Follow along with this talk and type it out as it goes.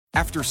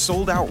After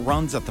sold-out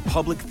runs at the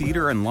Public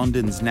Theatre and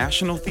London's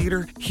National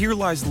Theatre, Here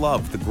Lies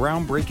Love, the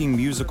groundbreaking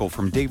musical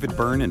from David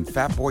Byrne and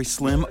Fatboy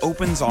Slim,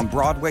 opens on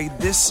Broadway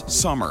this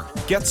summer.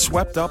 Get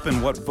swept up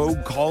in what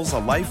Vogue calls a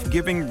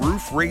life-giving,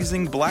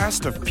 roof-raising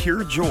blast of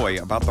pure joy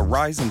about the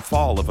rise and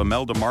fall of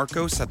Imelda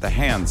Marcos at the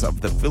hands of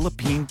the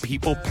Philippine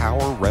People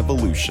Power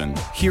Revolution.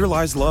 Here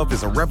Lies Love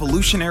is a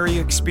revolutionary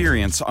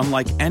experience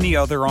unlike any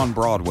other on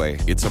Broadway.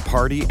 It's a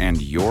party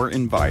and you're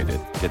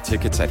invited. Get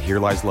tickets at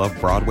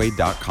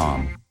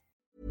HereLiesLoveBroadway.com.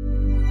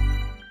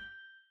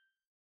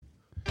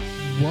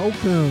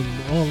 Welcome.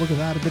 Oh, look at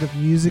that. A bit of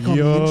music on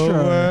the intro. You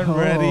weren't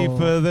ready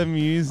for the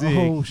music.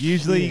 Oh,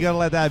 Usually shit. you got to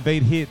let that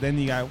beat hit, then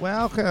you go,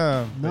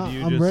 welcome. No, But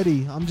I'm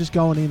ready. I'm just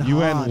going in You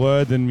hard. went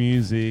word than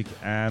music,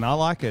 and I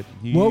like it.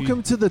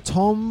 Welcome to the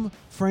Tom,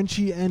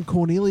 Frenchie, and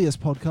Cornelius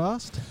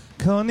podcast.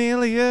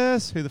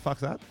 Cornelius. Who the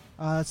fuck's that?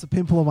 It's the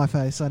pimple on my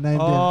face. I named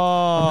him.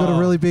 Oh. I've got a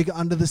really big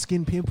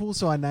under-the-skin pimple,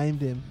 so I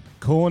named him.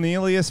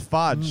 Cornelius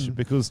Fudge,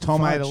 because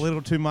Tom ate a Fudge.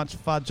 little too much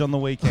fudge on the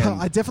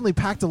weekend. I definitely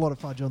packed a lot of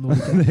fudge on the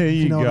weekend. There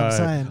you know go. what I'm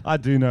saying. I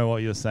do know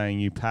what you're saying.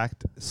 You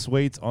packed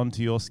sweets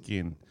onto your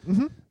skin.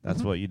 Mm-hmm.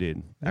 That's what you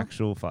did. Yep.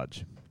 Actual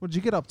fudge. What did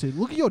you get up to?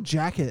 Look at your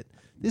jacket.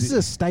 This is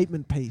a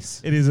statement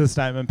piece. It is a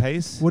statement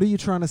piece. What are you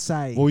trying to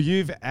say? Well,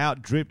 you've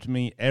out-dripped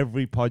me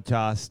every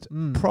podcast,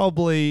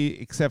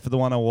 probably except for the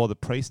one I wore the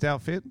priest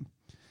outfit.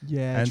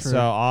 Yeah, And true. so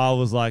I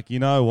was like, you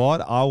know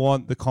what? I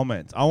want the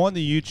comments. I want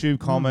the YouTube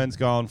comments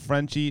going,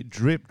 Frenchie,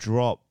 drip,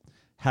 drop,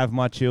 have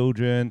my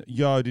children.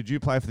 Yo, did you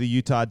play for the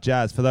Utah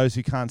Jazz? For those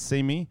who can't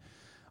see me,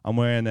 I'm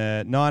wearing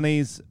a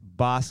 90s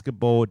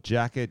basketball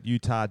jacket,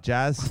 Utah I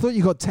Jazz. thought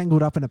you got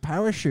tangled up in a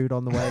parachute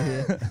on the way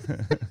here.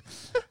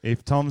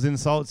 If Tom's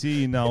insults you,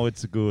 you know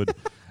it's good.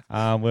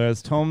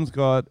 Whereas Tom's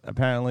got,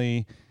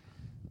 apparently,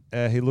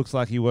 he looks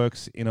like he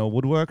works in a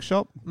woodwork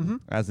shop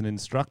as an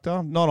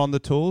instructor. Not on the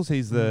tools.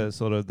 He's the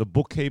sort of the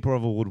bookkeeper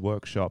of a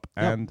woodwork shop.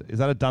 And is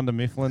that a Dunder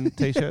Mifflin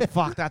t-shirt?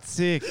 Fuck, that's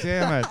sick.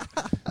 Damn it.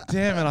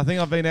 Damn it. I think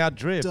I've been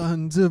out-dripped.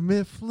 Dunder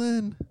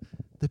Mifflin,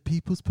 the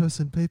people's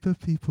person, paper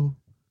people.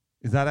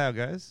 Is that how it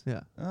goes?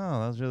 Yeah.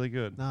 Oh, that was really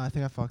good. No, I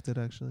think I fucked it,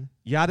 actually.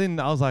 Yeah, I didn't.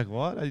 I was like,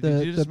 what?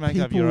 Did you just the make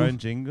up your people- own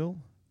jingle?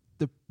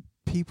 The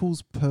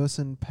people's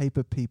person,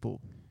 paper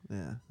people.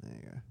 Yeah, there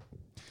you go.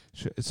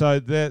 So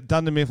the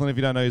Dunder Mifflin, if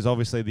you don't know, is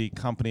obviously the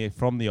company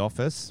from The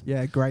Office.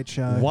 Yeah, great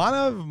show. One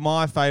of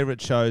my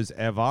favourite shows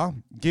ever.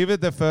 Give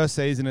it the first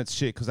season, it's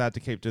shit because I had to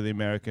keep to the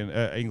American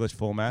English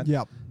format.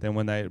 Yep. Then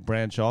when they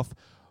branch off,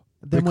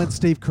 Then when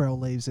Steve Carell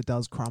leaves, it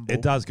does crumble.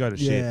 it does go to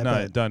shit. Yeah, No,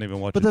 but- don't even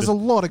watch But it. there's a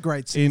Just- lot of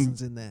great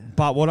seasons in there.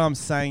 But what I'm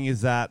saying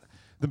is that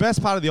the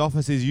best part of The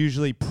Office is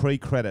usually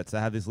pre-credits. They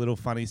have this little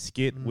funny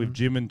skit with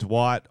Jim and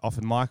Dwight.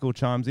 Often Michael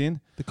chimes in.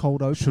 The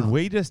cold open. Should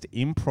we just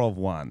improv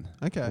one?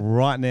 Okay.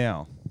 Right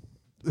now.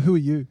 Who are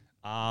you?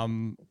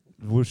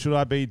 Well, should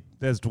I be?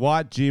 There's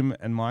Dwight, Jim,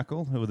 and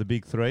Michael, who are the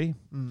big three.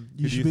 You Who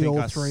do should be think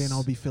all I three, and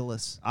I'll be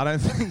Phyllis. I don't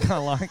think I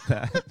like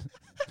that.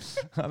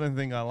 I don't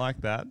think I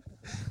like that.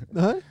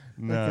 No?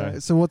 No. Okay.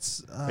 So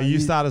what's... You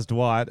start as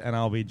Dwight, and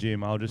I'll be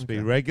Jim. I'll just be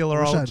regular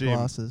I wish I old had Jim.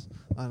 glasses.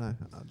 I know.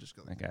 I'll just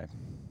go. Okay.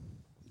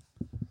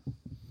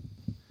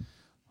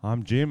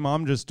 I'm Jim.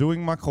 I'm just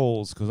doing my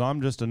calls because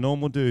I'm just a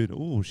normal dude.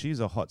 Ooh, she's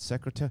a hot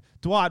secretary.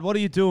 Dwight, what are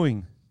you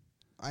doing?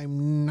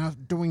 I'm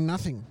not doing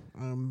nothing.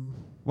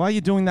 Why are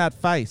you doing that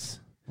face?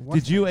 What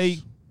Did you face?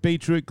 eat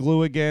beetroot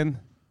glue again?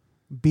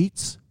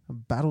 Beats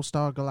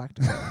Battlestar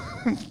Galactica.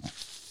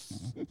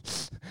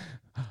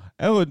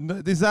 Oh,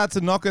 that's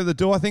a knock at the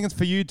door. I think it's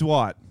for you,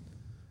 Dwight.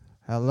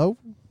 Hello?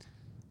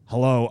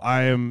 Hello,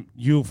 I am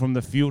you from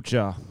the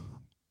future.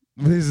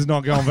 This is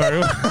not going very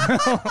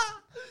well.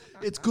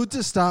 It's good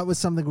to start with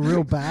something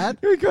real bad.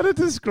 We got to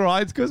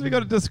describe, because we got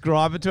to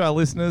describe it to our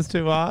listeners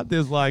too hard.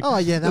 There's like, Oh,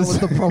 yeah, that was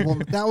the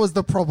problem. That was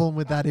the problem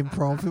with that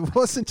improv. It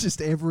wasn't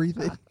just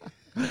everything.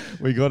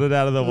 we got it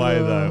out of the way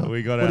though.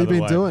 We got it what out have of the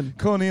you way. been doing?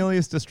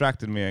 Cornelius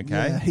distracted me. Okay,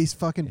 Yeah, he's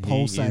fucking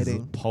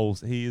pulsating.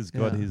 He has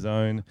got Yeah. his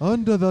own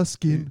Under the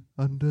skin,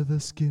 under the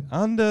skin.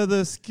 under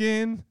the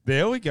skin.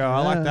 There we go. I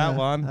like that Yeah,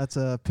 one. That's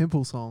a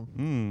pimple song.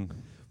 Mm.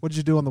 What did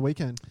you do on the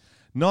weekend?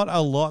 Not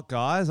a lot,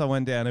 guys. I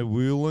went down to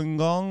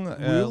Wollongong.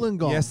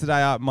 Wollongong.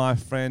 Yesterday, my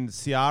friend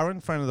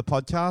Ciaran, friend of the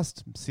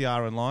podcast,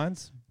 Ciaran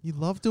Lyons. You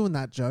love doing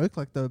that joke,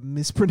 like the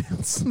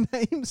mispronounced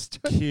names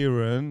joke.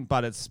 Kieran,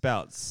 but it's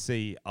spelled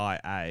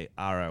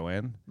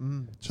C-I-A-R-O-N.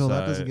 Sure,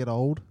 that So- doesn't get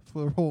old.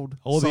 For old.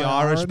 All the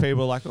Irish Ciaran.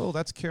 people are like, oh,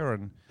 that's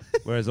Kieran.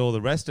 Whereas all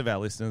the rest of our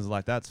listeners are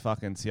like, that's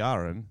fucking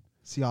Ciaran.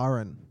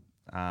 Ciaran.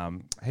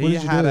 He did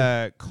you had do?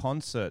 a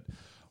concert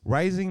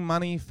raising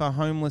money for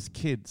homeless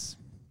kids.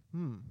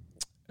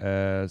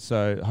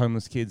 So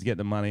homeless kids get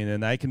the money and then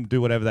they can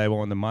do whatever they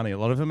want with the money. A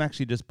lot of them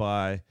actually just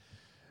buy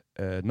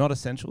not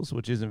essentials,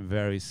 which isn't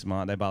very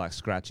smart. They buy like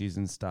scratchies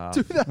and stuff.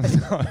 Do they?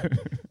 No.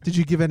 Did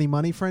you give any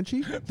money,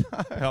 Frenchie?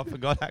 I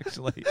forgot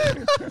actually.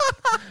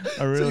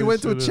 So you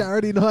went to a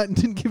charity night and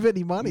didn't give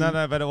any money?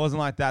 No, but it wasn't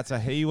like that. So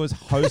he was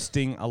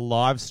hosting a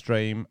live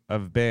stream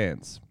of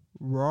bands.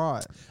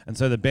 Right. And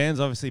so the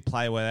bands obviously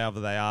play wherever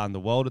they are in the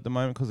world at the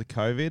moment because of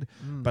COVID.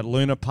 But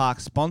Luna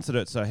Park sponsored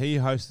it, so he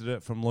hosted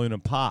it from Luna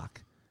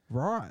Park.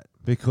 Right.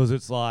 Because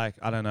it's like,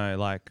 I don't know,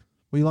 like...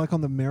 Were you like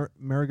on the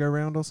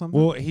merry-go-round or something?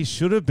 Well, he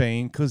should have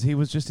been because he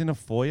was just in a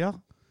foyer.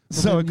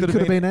 So it could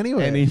have been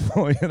anywhere. Any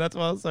foyer. That's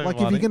why I was so like,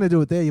 funny. if you're going to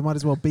do it there, you might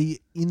as well be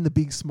in the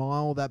big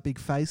smile, that big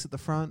face at the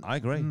front. I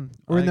agree.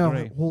 Or in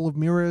agree. the Hall of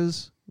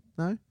Mirrors.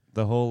 No?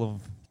 The Hall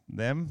of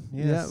them?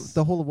 Yes. Yeah.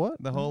 The Hall of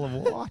what? The Hall of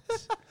what?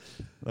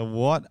 The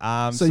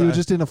what? So you were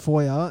just in a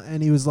foyer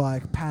and he was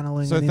like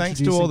paneling. So and thanks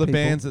to all the people.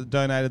 bands that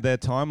donated their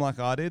time like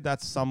I did,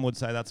 some would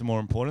say that's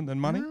more important than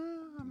money.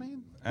 I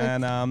mean,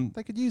 And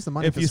they could use the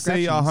money if for you see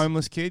a scratchings.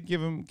 homeless kid,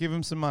 give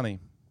him some money.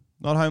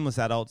 Not homeless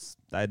adults.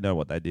 They'd know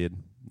what they did.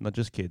 Not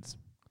just kids.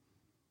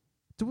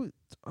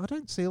 I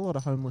don't see a lot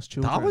of homeless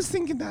children. I was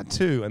thinking that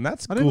too, and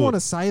that's I good. didn't want to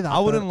say that. I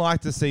wouldn't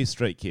like to see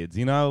street kids.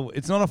 You know,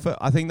 it's not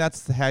I think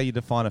that's how you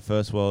define a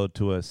first world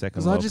to a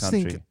second world because I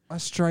country. just think I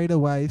straight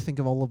away think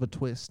of Oliver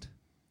Twist.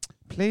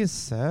 Please,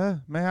 sir,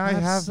 may I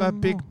Have have a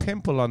some big more.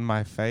 pimple on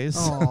my face?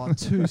 Oh,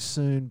 too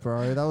soon,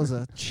 bro. That was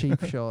a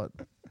cheap shot.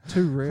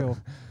 Too real.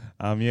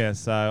 Yeah,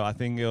 so I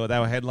think they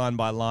were headlined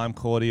by Lime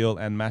Cordial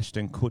and Mashed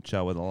and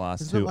Kutcher were the last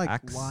Isn't two it like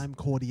acts. lime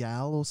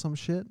cordial or some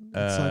shit?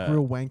 It's like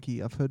real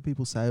wanky. I've heard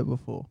people say it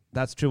before.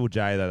 That's Triple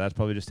J though. That's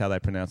probably just how they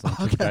pronounce it. Okay.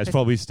 Triple J. It's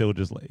probably still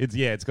just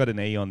it's got an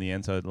E on the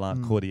end, so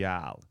Lime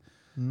Cordial.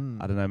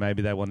 I don't know.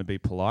 Maybe they want to be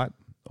polite,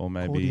 or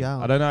maybe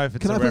Cordial. I don't know if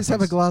it's. Can a I please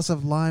have a reference. glass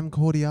of lime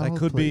cordial? They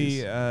could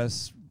please?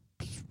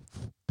 be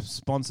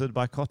sponsored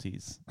by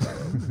Cotties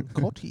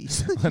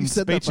Cotties. and You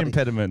said that speech funny.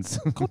 impediments.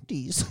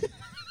 Cotties.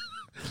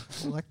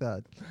 I like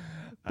that.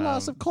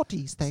 Glass of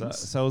cotties, thanks.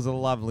 So it was a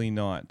lovely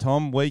night.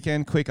 Tom,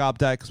 weekend, quick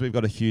update because we've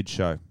got a huge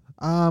show.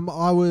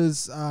 I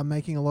was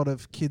making a lot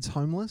of kids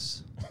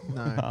homeless.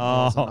 No,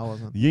 I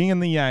wasn't. Yin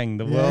and the yang,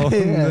 the Yeah, world.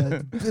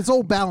 yeah. It's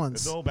all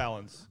balance. It's all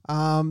balance.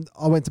 I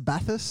went to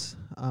Bathurst,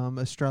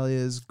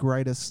 Australia's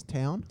greatest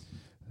town.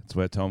 That's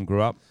where Tom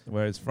grew up,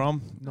 where he's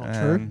from. Not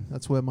true.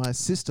 That's where my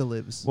sister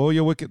lives. Well, the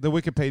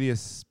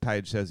Wikipedia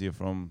page says you're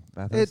from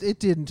Bathurst. It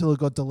did until it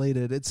got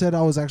deleted. It said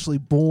I was actually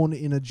born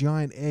in a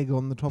giant egg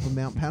on the top of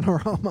Mount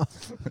Panorama.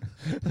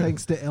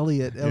 Thanks to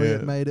Elliot.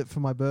 Elliot made it for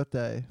my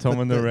birthday. Tom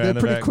But and the they're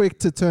pretty roundabout. quick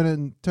to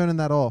turning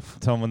that off.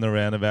 Tom and the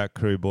Roundabout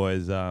crew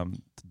boys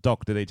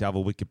doctored each other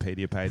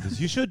Wikipedia pages.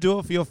 You should do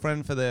it for your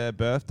friend for their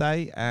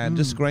birthday and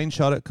just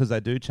screenshot it because they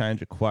do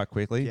change it quite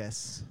quickly.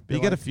 Yes. But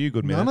you get a few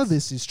good minutes. None of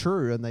this is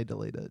true, and they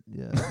delete it.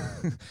 Yeah.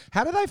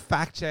 How do they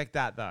fact check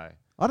that though?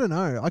 I don't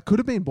know. I could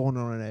have been born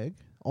on an egg.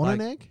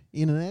 An egg?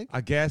 In an egg? I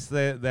guess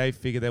they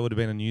figured there would have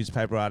been a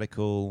newspaper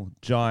article,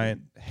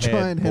 giant-headed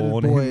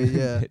Giant-headed boy,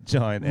 yeah.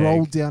 giant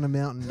Rolled egg. down a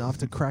mountain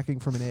after cracking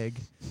from an egg.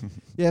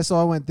 Yeah, so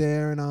I went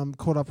there and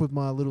caught up with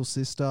my little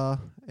sister,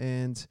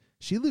 and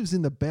she lives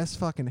in the best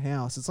fucking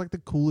house. It's like the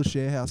coolest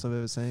share house I've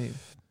ever seen.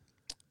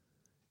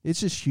 It's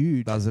just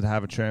huge. Does it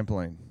have a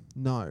trampoline?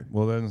 No.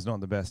 Well, then it's not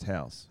the best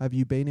house. Have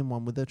you been in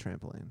one with a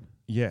trampoline?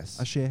 Yes.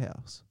 A share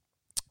house?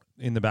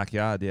 In the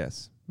backyard,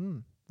 yes.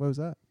 Where was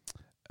that?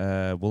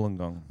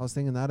 Wollongong. I was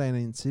thinking that ain't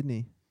in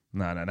Sydney.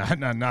 No. No No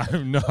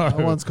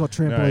one's got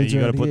No, trampolines you got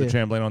to around put here. the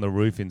trampoline on the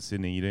roof in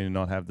Sydney. You do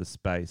not have the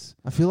space.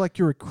 I feel like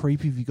you're a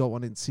creep if you got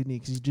one in Sydney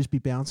because you'd just be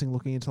bouncing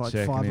looking into like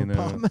Checking 5 in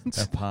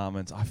apartments.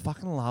 apartments. I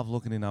fucking love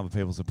looking in other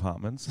people's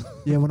apartments.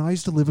 Yeah, when I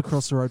used to live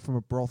across the road from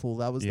a brothel,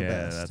 that was the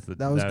best.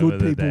 That was those were good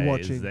the people days.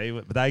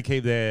 watching. But they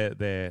keep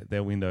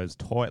their windows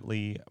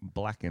tightly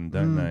blackened,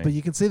 don't they? But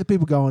you can see the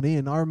people going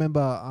in. I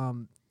remember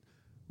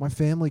my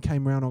family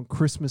came around on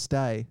Christmas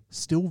Day,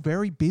 still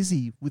very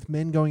busy with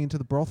men going into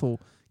the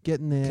brothel,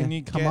 getting their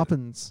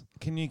comeuppance.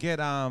 Can you get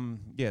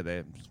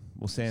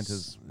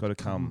Santa's got to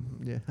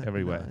come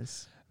everywhere.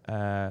 Nice.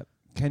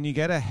 Can you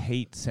get a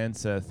heat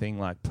sensor thing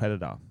like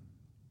Predator?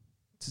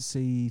 To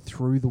see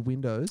through the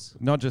windows?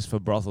 Not just for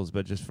brothels,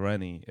 but just for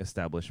any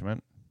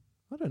establishment.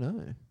 I don't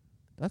know.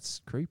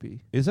 That's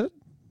creepy. Is it?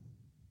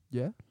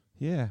 Yeah.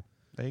 Yeah.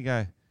 There you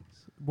go.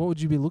 What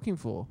would you be looking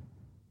for?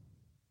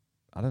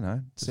 I don't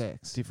know.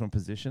 Sex. Different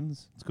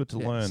positions. It's good to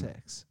learn.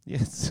 Sex.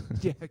 Yes.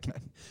 Yeah, okay.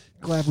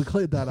 Glad we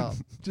cleared that up.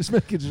 Just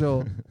making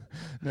sure.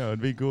 No,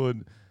 it'd be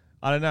good.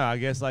 I don't know. I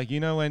guess like,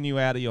 when you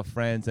were out at your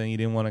friends and you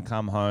didn't want to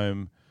come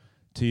home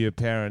to your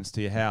parents,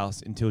 to your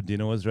house until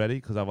dinner was ready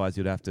because otherwise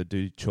you'd have to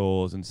do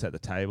chores and set the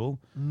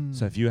table.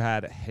 So if you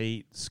had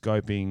heat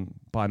scoping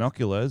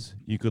binoculars,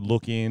 you could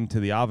look into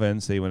the oven,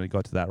 see when it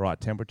got to that right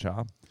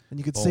temperature. And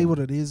you could see what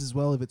it is as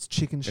well. If it's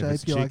chicken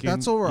shaped, you're like,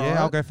 that's all right.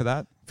 Yeah, I'll go for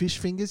that. Fish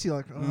fingers, you're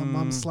like, oh,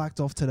 mum slacked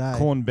off today.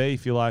 Corned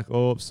beef, you're like,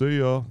 oh, see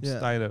ya. Yeah.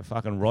 Stayed at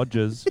fucking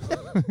Rogers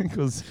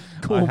because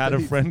I Corned had a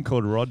beef. friend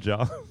called Roger.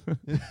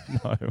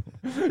 No,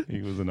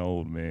 he was an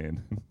old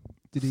man.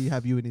 Did he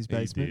have you in his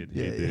basement?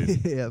 He yeah,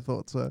 did. Yeah, I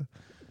thought so.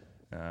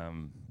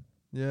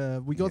 Yeah,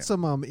 we got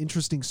some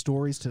interesting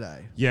stories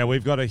today. Yeah,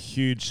 we've got a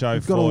huge show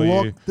We've got for a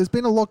lot. you. There's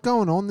been a lot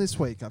going on this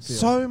week, I feel.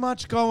 So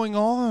much going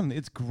on.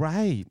 It's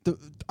great.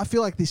 I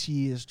feel like this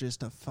year is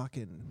just a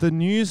fucking... The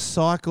news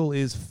cycle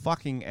is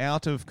fucking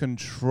out of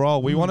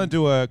control. We want to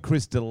do a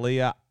Chris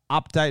D'Elia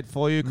update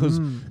for you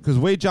because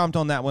we jumped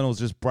on that when it was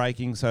just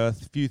breaking. So a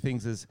few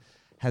things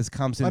has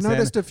come since I then.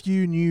 noticed a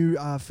few new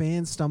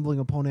fans stumbling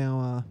upon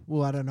our...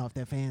 well, I don't know if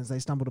they're fans. They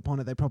stumbled upon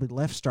it. They probably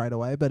left straight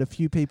away. But a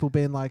few people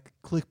being like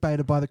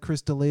clickbaited by the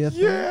Chris D'Elia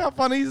thing. Yeah, how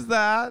funny is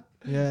that?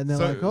 Yeah, and they're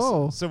like,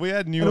 oh. So we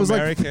had new And it was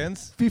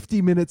Americans. Like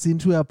 50 minutes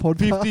into our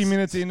podcast. 50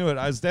 minutes into it.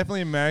 I was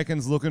definitely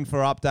Americans looking for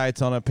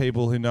updates on it,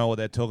 people who know what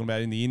they're talking about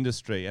in the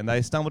industry. And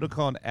they stumbled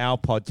upon our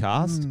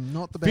podcast.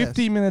 Not the best.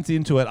 50 minutes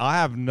into it. I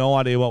have no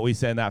idea what we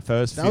said in that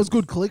first. That was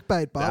good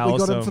clickbait, bud. We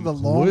got him for the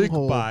long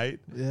haul. Clickbait.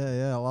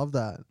 Yeah, I love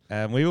that.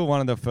 And we were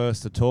one of the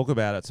first to talk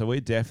about it. So we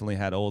definitely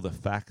had all the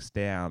facts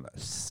down.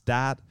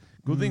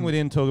 Good thing we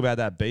didn't talk about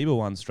that Bieber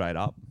one straight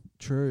up.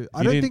 True.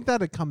 I don't think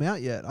that had come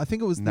out yet. I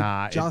think it was it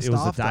was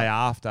the day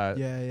after.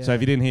 Yeah. So if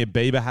you didn't hear,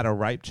 Bieber had a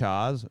rape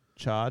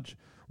charge,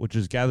 which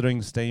was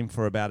gathering steam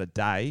for about a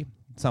day.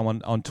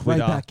 Someone on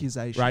Twitter.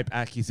 Rape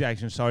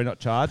accusation. Sorry, not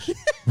charge.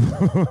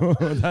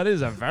 That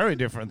is a very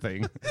different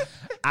thing.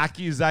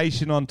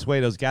 Accusation on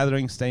Twitter was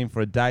gathering steam for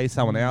a day.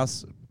 Someone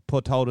else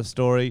told a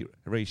story,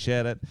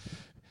 reshared it.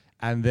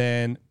 And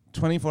then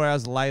 24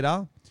 hours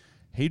later,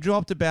 he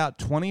dropped about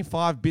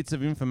 25 bits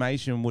of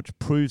information which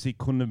proves he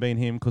couldn't have been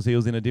him because he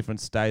was in a different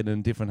state and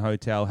a different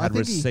hotel, had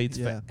receipts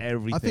for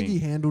everything. I think he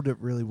handled it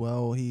really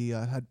well. He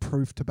had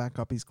proof to back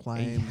up his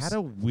claims. He had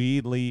a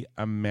weirdly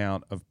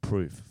amount of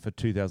proof for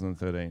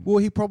 2013. Well,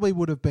 he probably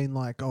would have been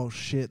like, oh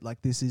shit,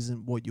 like this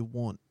isn't what you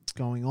want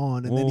going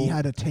on. And then he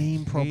had a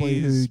team probably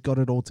who got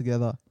it all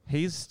together.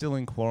 He's still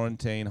in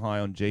quarantine, high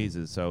on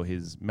Jesus, so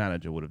his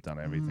manager would have done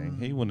everything.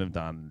 He wouldn't have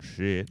done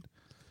shit.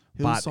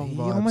 But he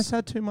almost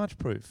had too much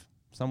proof.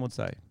 Some would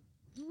say.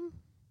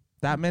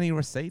 That many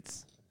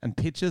receipts and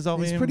pictures of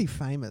him. He's pretty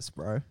famous,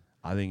 bro.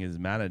 I think his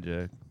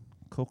manager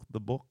cooked the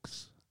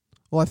books.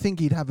 Well, I think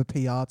he'd have a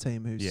PR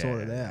team who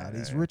sorted it out.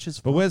 He's rich as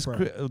fuck. But where's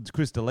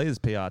Chris D'Elia's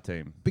PR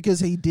team? Because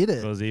he did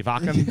it. Because he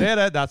fucking did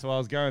it. That's what I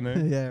was going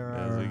to. Yeah, right.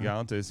 That's what we're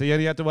going to. So you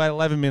only have to wait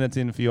 11 minutes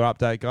in for your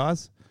update,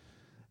 guys.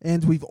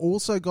 And we've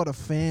also got a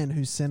fan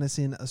who sent us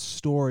in a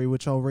story,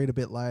 which I'll read a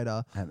bit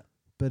later.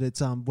 But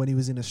it's when he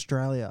was in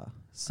Australia.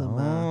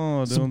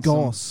 Some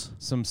goss.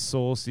 Some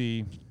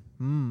saucy.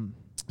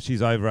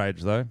 She's overage,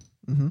 though.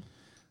 Mm-hmm.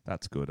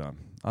 That's good.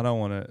 I don't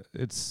want to...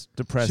 It's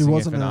depressing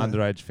if an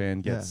underage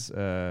fan gets...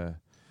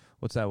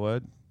 what's that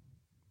word?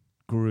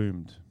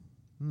 Groomed.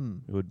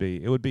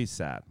 It would be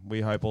sad.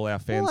 We hope all our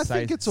fans I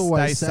think it's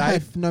always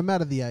safe, no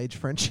matter the age,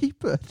 Frenchie,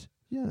 but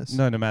yes.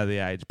 No matter the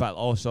age. But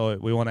also,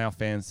 we want our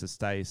fans to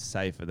stay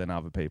safer than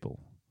other people.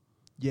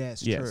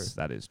 Yes, true. Yes,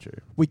 that is true.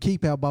 We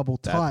keep our bubble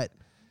tight.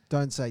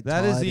 Don't say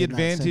that is the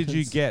advantage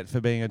you get for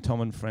being a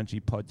Tom and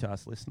Frenchie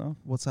podcast listener.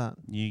 What's that?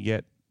 You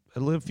get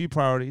a few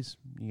priorities.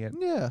 You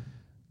get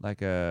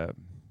like a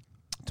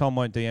Tom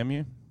won't DM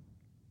you.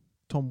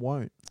 Tom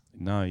won't.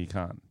 No, you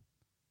can't.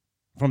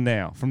 From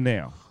now.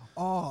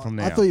 Oh, from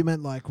now. I thought you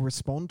meant like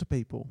respond to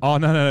people. Oh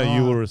no!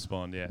 You will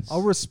respond. Yes,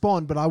 I'll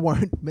respond, but I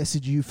won't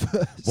message you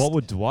first. What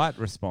would Dwight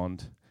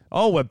respond?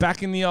 Oh, we're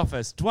back in the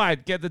office.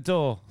 Dwight, get the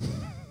door.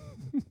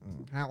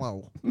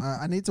 Hello.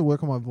 I need to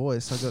work on my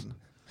voice.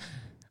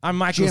 I'm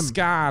Michael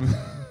Scan.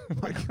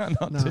 I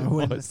cannot do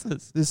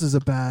voices. This is a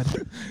bad.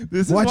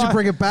 Why'd you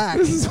bring it back?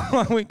 This is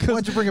why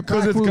why'd you bring it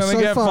back? Because it's going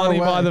to get funny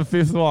by the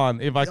fifth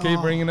one. If I keep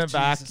bringing it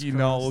back, Jesus you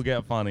know it will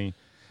get funny.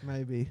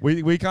 Maybe.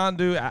 We can't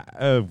do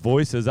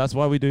voices. That's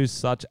why we do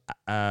that's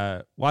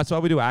why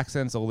we do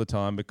accents all the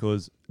time,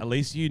 because at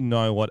least you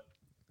know what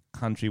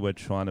country we're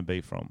trying to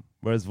be from.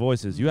 Whereas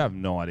voices, you have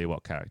no idea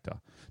what character.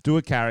 Do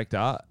a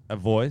character, a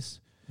voice,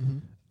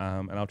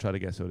 and I'll try to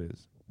guess who it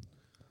is.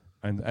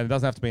 And it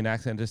doesn't have to be an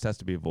accent; it just has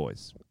to be a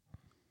voice.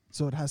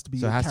 So it has to be.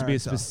 So it has to be a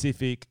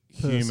specific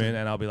person. human,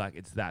 and I'll be like,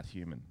 "It's that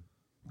human."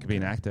 It could be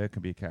an actor, it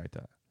could be a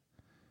character.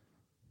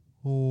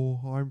 Oh,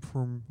 I'm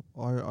from.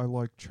 I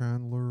like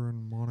Chandler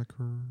and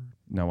Monica.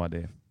 No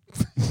idea.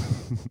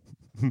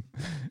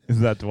 Is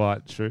that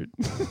Dwight Schrute?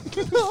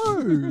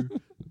 No.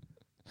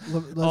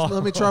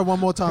 Let me try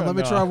one more time. Let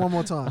me try one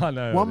more time. I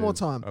know. One more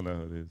time. I know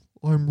who it is.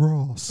 I'm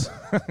Ross.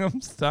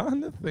 I'm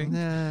starting to think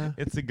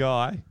it's a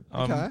guy.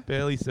 I'm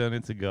fairly certain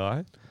it's a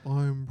guy.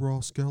 I'm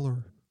Ross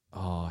Geller.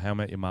 Oh, How I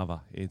Met Your Mother.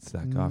 It's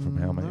that guy from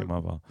How I Met Your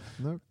Mother.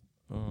 Nope.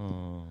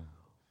 Oh.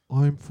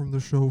 I'm from the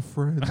show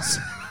Friends.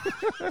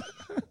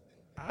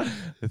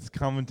 It's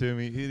coming to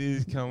me. It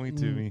is coming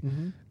to me.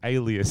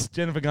 Alias.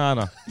 Jennifer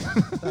Garner.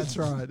 That's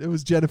right. It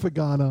was Jennifer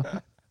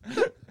Garner.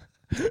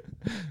 See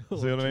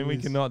what I mean? We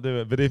cannot do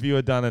it. But if you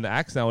had done an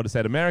accent, I would have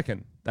said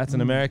American. That's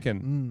an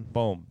American.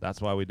 Boom. That's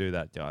why we do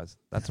that, guys.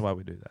 That's why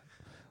we do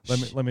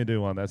that. Let me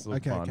do one. That's fun.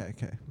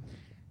 Okay.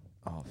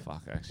 Oh,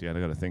 fuck. Actually, I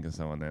got to think of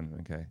someone then.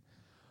 Okay.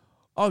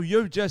 Oh,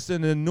 you're just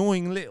an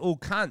annoying little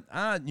cunt,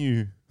 aren't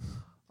you?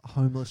 A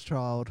homeless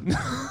child. No.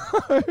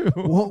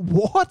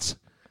 What?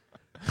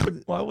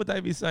 Why would they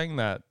be saying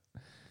that?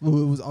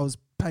 Well, I was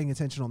paying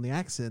attention on the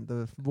accent,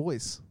 the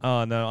voice.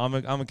 Oh no,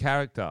 I'm a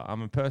character.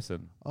 I'm a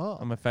person. Oh,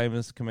 I'm a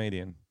famous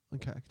comedian.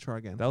 Okay, try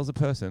again. That was a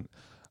person.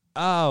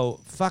 oh,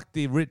 fuck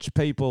the rich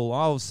people.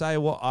 I'll say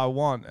what I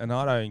want and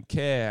I don't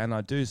care. And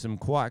I do some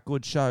quite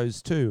good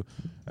shows too.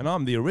 And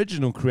I'm the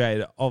original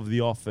creator of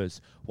The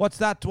Office. What's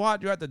that,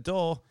 Dwight? You're at the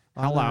door.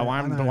 Hello,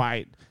 I'm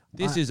Dwight.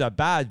 This is a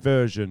bad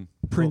version.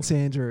 Prince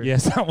Andrew.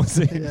 Yes, that was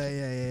it.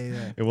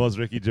 Yeah. It was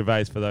Ricky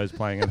Gervais for those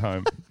playing at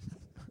home.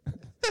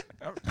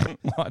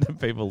 Why do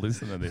people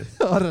listen to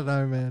this? I don't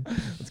know, man.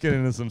 Let's get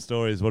into some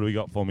stories. What do we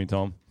got for me,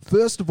 Tom?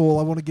 First of all,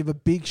 I want to give a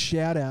big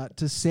shout out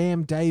to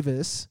Sam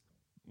Davis,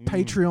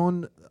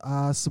 Patreon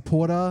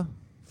supporter,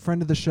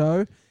 friend of the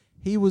show.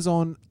 He was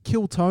on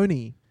Kill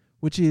Tony,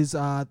 which is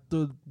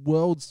the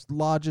world's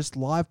largest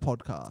live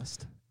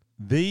podcast.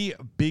 The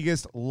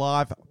biggest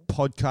live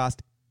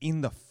podcast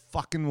in the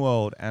fucking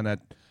world, and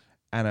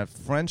a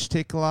French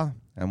tickler,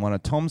 and one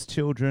of Tom's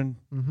children.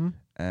 Mm-hmm.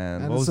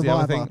 And what was the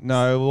other thing?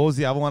 No, what was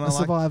the other one?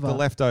 Survivor. The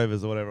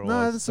leftovers or whatever it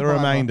was. The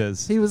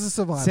remainders. He was a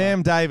survivor.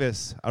 Sam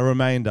Davis, a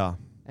remainder.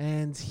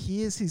 And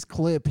here's his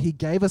clip. He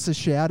gave us a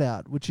shout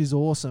out, which is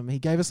awesome. He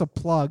gave us a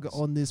plug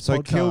on this podcast.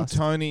 So Kill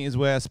Tony is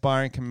where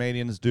aspiring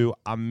comedians do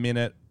a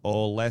minute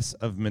or less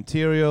of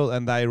material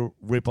and they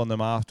rip on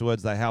them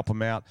afterwards. They help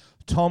them out.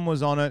 Tom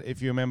was on it,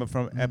 if you remember,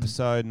 from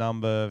episode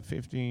number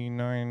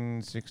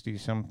 59, 60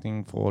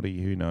 something,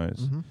 40, who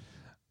knows.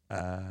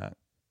 Mm-hmm.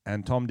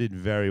 And Tom did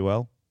very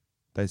well.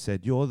 They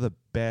said, you're the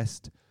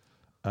best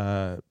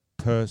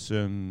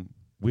person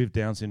with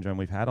Down syndrome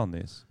we've had on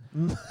this.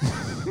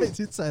 They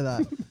did say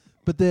that.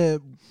 But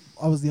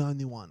I was the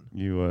only one.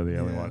 You were the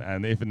only one.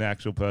 And if an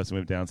actual person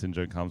with Down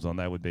syndrome comes on,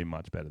 they would be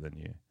much better than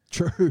you.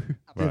 True.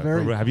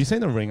 Right. Have you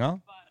seen The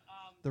Ringer?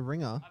 The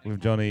Ringer?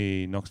 With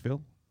Johnny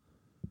Knoxville?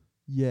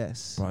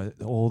 Yes. Bro,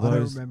 all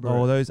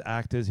those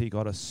actors he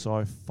got are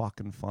so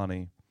fucking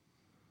funny.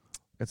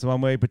 It's the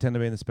one where he pretended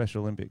to be in the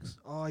Special Olympics.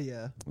 Oh,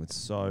 yeah. It's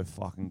so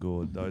fucking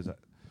good. Those are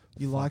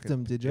You liked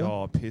them, did you?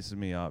 Oh, it pisses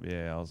me up.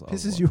 Yeah,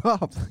 Pisses you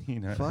up? You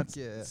know, fuck that's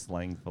yeah.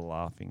 slang for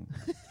laughing.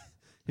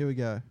 Here we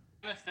go.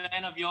 I'm a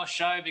fan of your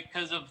show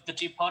because of the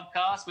G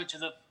podcast, which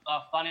is a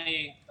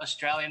funny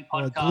Australian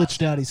podcast.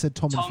 Glitched out. He said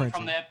Tom and Frenchie.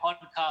 From their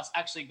podcast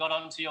actually got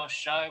onto your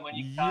show when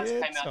you guys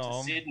came out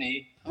to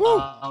Sydney.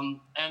 And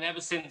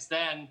ever since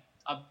then,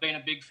 I've been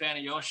a big fan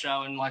of your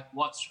show and like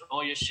watched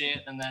all your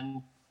shit. And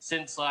then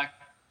since like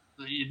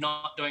you're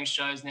not doing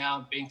shows now,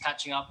 I've been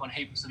catching up on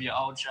heaps of your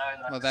old shows.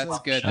 Well, that's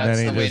good. That's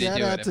the way to do it.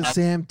 Shout out to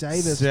Sam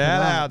Davis.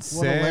 Shout out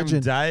Sam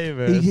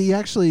Davis. He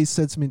actually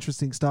said some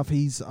interesting stuff.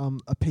 He's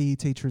a PE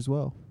teacher as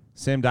well.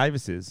 Sam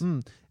Davis is.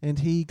 And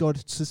he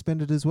got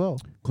suspended as well.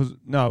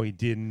 No, he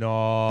did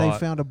not. They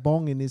found a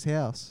bong in his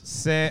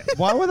house.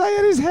 Why were they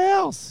at his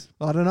house?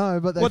 I don't know,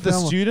 but they the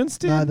students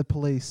did? No, the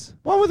police.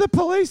 Why were the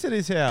police at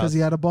his house? Because he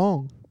had a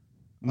bong.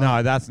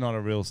 No, that's not a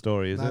real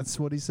story, is it? That's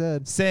what he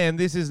said. Sam,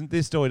 this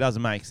story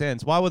doesn't make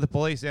sense. Why were the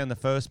police there in the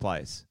first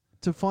place?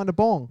 To find a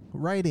bong.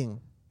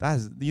 Raiding.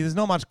 There's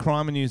not much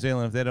crime in New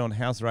Zealand if they're doing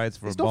house raids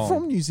for a bong. He's not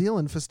from New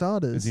Zealand, for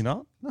starters. Is he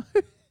not? No.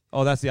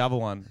 Oh, that's the other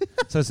one.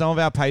 So some of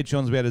our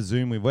Patreons we had a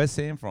Zoom with. Where's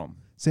Sam from?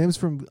 Sam's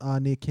from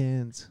near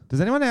Cairns.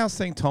 Does anyone else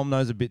think Tom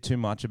knows a bit too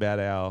much about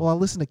our... Well, I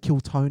listened to Kill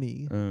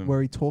Tony,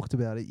 where he talked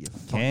about it.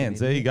 Cairns,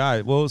 there you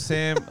go. Well,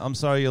 Sam, I'm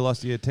sorry you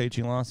lost your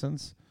teaching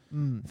license.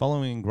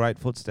 Following in great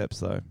footsteps,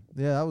 though.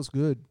 Yeah, that was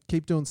good.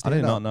 Keep doing stand-up.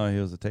 I did not know he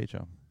was a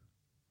teacher.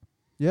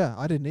 Yeah,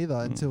 I didn't either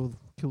until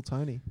Kill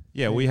Tony.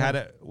 Yeah, we had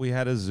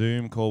a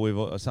Zoom call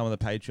with some of the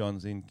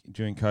Patrons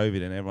during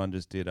COVID, and everyone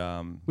just did.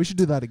 We should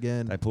do that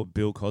again. They put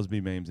Bill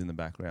Cosby memes in the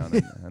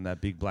background and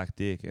that big black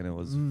dick, and it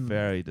was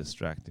very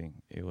distracting.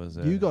 It was.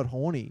 You got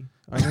horny.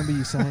 I remember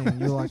you saying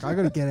you're like, I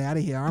got to get out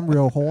of here. I'm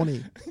real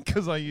horny.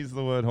 Because I used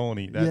the word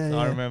horny.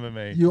 I remember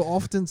me. You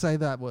often say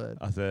that word.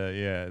 I said,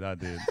 yeah, I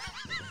did.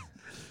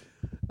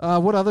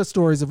 What other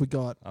stories have we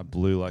got? I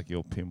blew like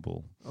your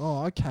pimple.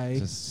 Oh, okay.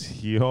 Just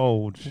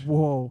huge.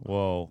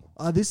 Whoa.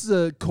 This is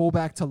a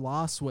callback to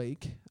last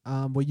week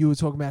where you were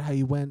talking about how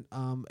you went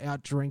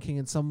out drinking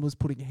and someone was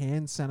putting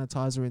hand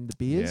sanitizer in the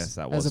beers. Yes,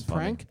 that was as a funny.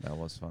 prank. That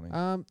was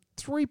funny.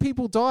 3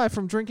 people die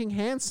from drinking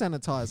hand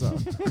sanitizer.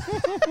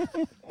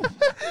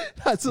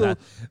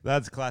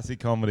 That's classic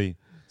comedy.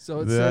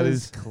 So that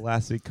is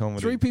classic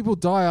comedy. 3 people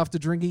die after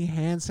drinking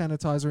hand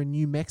sanitizer in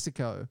New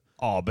Mexico.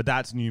 Oh, but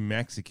that's New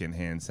Mexican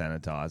hand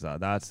sanitizer.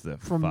 That's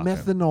from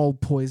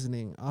methanol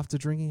poisoning after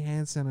drinking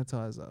hand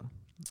sanitizer.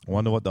 I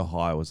wonder what the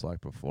high was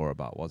like before.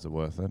 But was it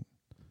worth it?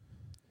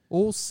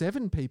 All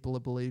 7 people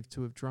are believed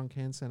to have drunk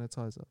hand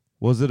sanitizer.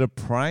 Was it a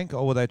prank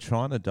or were they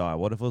trying to die?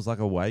 What if it was like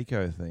a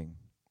Waco thing?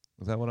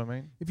 Is that what I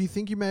mean? If you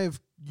think you may have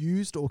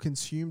used or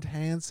consumed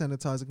hand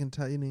sanitizer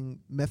containing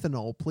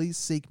methanol, please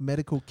seek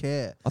medical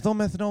care. I thought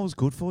methanol was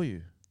good for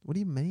you. What do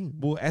you mean?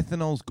 Well,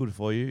 ethanol's good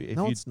for you.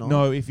 It's not.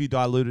 No, if you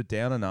dilute it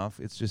down enough,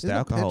 it's just Isn't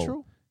alcohol. It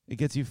petrol? It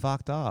gets you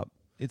fucked up.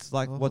 It's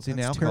like what's in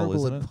alcohol,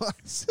 isn't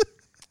advice. it?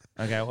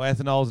 Okay, well,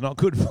 ethanol's not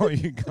good for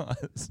you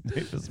guys.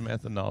 It's just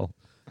methanol.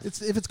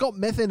 If it's got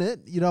meth in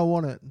it, you don't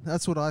want it.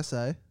 That's what I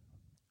say.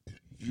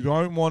 You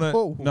don't want it.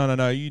 Oh.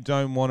 No. You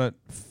don't want it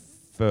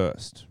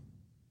first.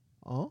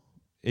 Oh?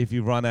 If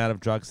you run out of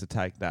drugs to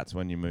take, that's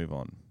when you move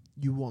on.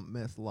 You want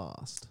meth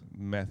last.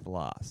 Meth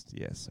last,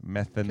 yes.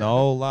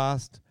 Methanol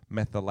last.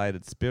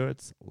 Methylated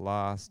spirits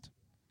last.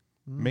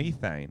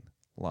 Methane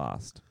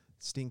last.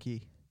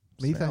 Stinky.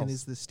 Methane Smells.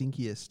 is the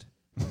stinkiest.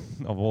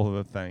 Of all of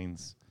the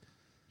things.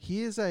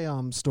 Here's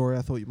a story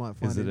I thought you might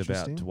find Is it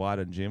interesting. about Dwight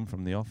and Jim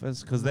from The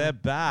Office? Because they're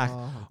back.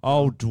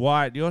 Oh,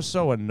 Dwight, you're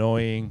so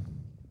annoying.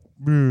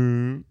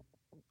 What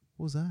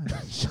was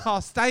that? Oh,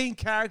 stay in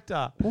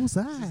character. What was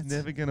that? It's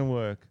never going to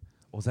work.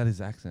 Or was that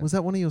his accent? Was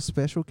that one of your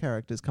special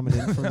characters coming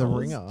in from The That was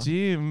Ringer?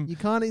 Jim. You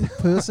can't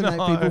impersonate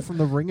No, people from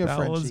The Ringer, That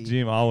Frenchie. was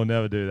Jim. I will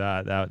never do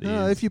that. That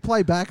No, is. if you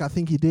play back, I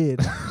think you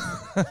did.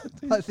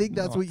 I think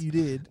that's what you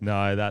did.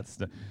 No, that's...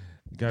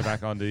 Go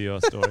back onto your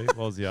story. What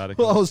was the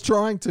article? Well, I was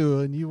trying to,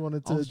 and you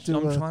wanted to do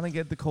I'm a trying to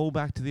get the call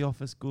back to The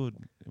Office good.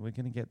 We're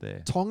going to get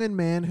there. Tongan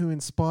man who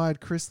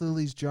inspired Chris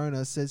Lilly's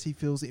Jonah says he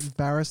feels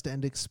embarrassed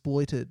and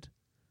exploited.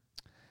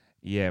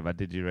 Yeah, but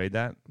did you read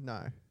that?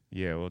 No.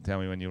 Yeah, well, tell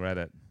me when you read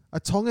it. A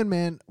Tongan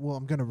man... Well,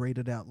 I'm going to read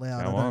it out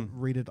loud. Go I don't on.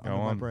 read it Go under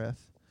my on.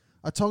 breath.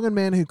 A Tongan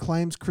man who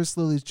claims Chris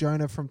Lilly's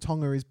Jonah from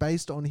Tonga is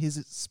based on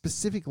his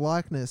specific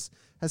likeness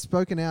has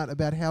spoken out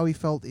about how he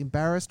felt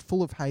embarrassed,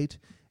 full of hate,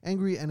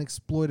 angry and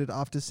exploited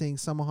after seeing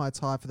Summer Heights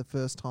High for the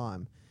first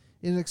time.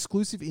 In an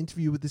exclusive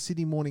interview with the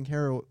Sydney Morning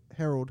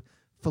Herald,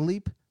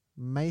 Philippe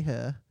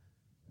Maher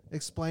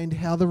explained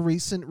how the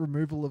recent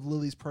removal of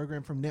Lilly's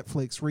program from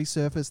Netflix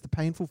resurfaced the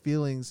painful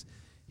feelings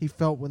he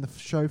felt when the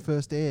show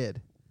first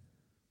aired.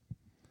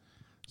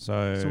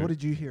 So what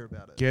did you hear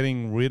about it?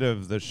 getting rid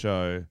of the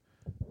show.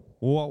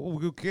 Well,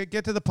 we'll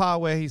get to the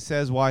part where he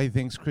says why he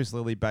thinks Chris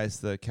Lilly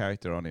based the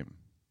character on him.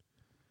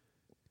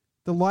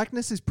 The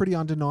likeness is pretty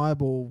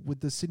undeniable, with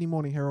the Sydney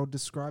Morning Herald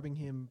describing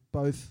him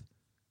both...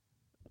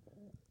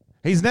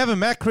 He's never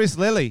met Chris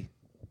Lilly.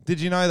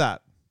 Did you know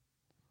that?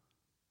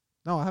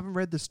 No, I haven't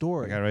read the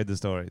story. Okay, read the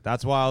story.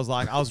 That's why I was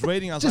like,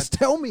 reading. I was Just like,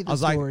 tell me the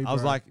story, I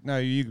was bro. like, no,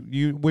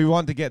 we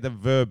want to get the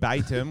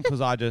verbatim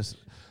because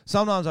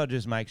sometimes I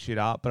just make shit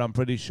up, but I'm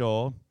pretty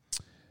sure.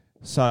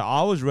 So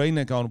I was reading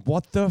it going,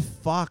 what the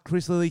fuck,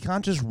 Chris Lilly? You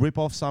can't just rip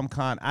off some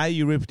cunt. A,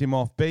 you ripped him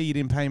off. B, you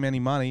didn't pay him any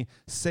money.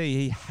 C,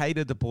 he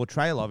hated the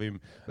portrayal of him.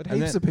 But And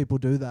heaps then- of people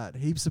do that.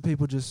 Heaps of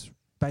people just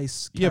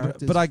base Yeah,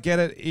 characters. but I get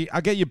it. I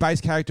get your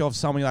base character of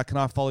someone like, can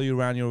I follow you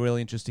around? You're a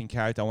really interesting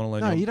character. I want to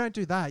learn No, your... you don't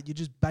do that. You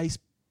just base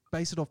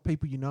it off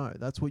people you know.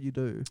 That's what you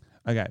do.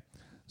 Okay.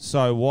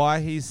 So why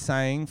he's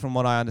saying, from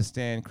what I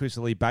understand, Chris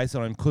Lilly based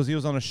on him, because he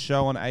was on a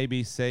show on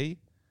ABC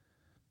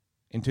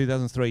in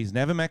 2003. He's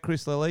never met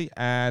Chris Lilly,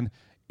 and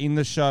in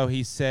the show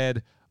he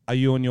said, are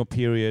you on your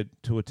period,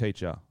 to a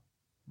teacher?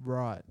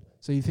 Right.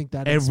 So you think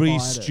that Every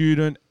inspired it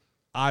student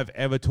I've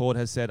ever taught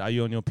has said, are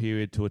you on your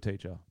period, to a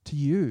teacher? to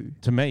you?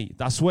 To me.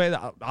 I swear,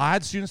 I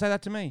had students say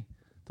that to me.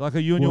 They're like, are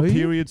you on your Were you?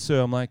 period,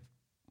 sir? I'm like,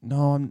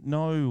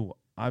 no,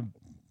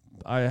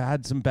 I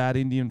had some bad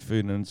Indian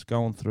food and it's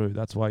going through.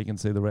 That's why you can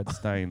see the red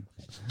stain.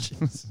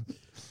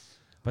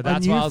 But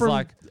that's why I was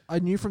like... I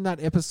knew from that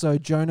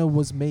episode Jonah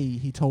was me,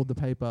 he told the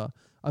paper.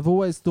 I've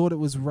always thought it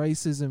was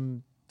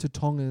racism to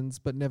Tongans,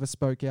 but never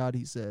spoke out,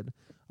 he said.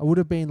 I would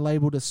have been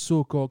labelled a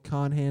sook or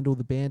can't handle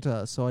the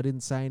banter, so I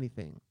didn't say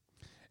anything.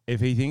 If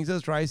he thinks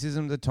it's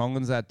racism to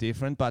Tongans, that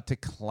different. But to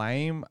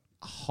claim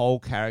a whole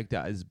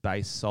character is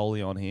based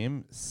solely on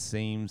him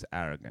seems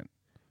arrogant.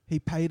 He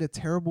paid a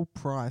terrible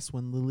price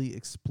when Lilly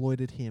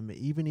exploited him,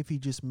 even if he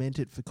just meant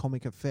it for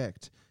comic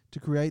effect, to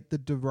create the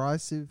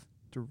derisive...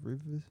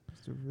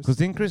 Because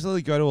didn't Chris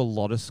Lilly go to a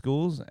lot of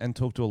schools and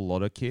talk to a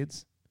lot of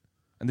kids?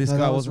 And this No,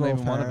 guy that was wasn't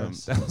even Rolf one Harris.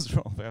 of them. That was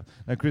wrong.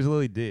 No, Chris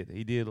Lilly did.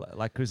 He did.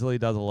 Like, Chris Lilly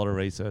does a lot of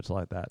research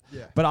like that.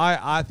 Yeah. But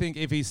I think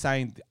if he's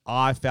saying,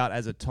 I felt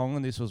as a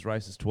Tongan, this was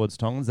racist towards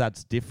Tongans,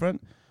 that's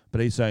different.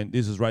 But he's saying,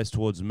 this is racist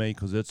towards me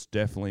because it's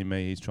definitely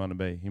me he's trying to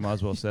be. He might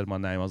as well have said my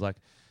name. I was like,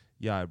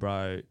 yo,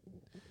 bro,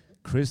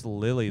 Chris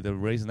Lilly, the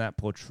reason that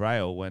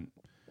portrayal went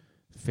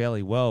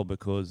fairly well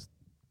because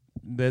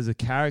there's a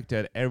character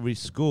at every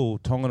school,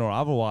 Tongan or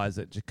otherwise,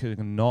 that just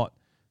cannot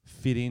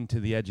fit into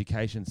the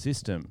education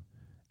system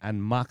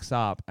and mucks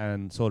up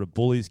and sort of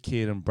bullies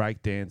kid and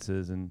break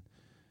dancers and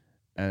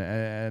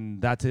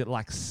that's it.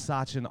 Like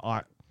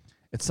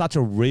it's such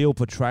a real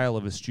portrayal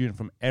of a student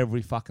from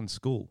every fucking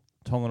school,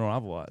 Tongan or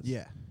otherwise.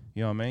 Yeah.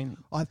 You know what I mean?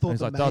 I thought he's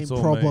the like, main "That's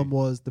all problem me."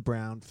 was the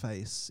brown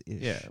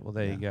face-ish. Yeah. Well,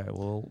 there you go.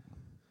 Well,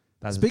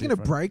 that's Speaking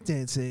different. of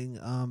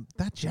breakdancing,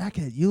 that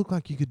jacket, you look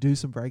like you could do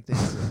some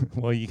breakdancing.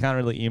 Well, you can't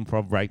really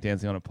improv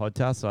breakdancing on a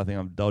podcast, so I think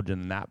I'm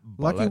dodging that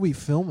bullet. Lucky we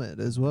film it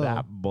as well.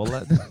 That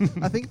bullet.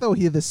 I think they'll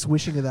hear the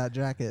swishing of that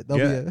jacket.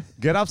 They'll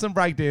Get up some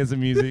breakdancing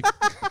music.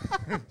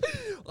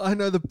 I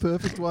know the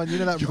perfect one. You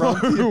know that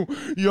run?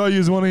 You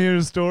just want to hear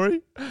a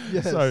story?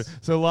 Yes.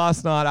 So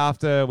last night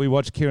after we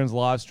watched Kieran's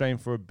live stream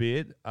for a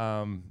bit,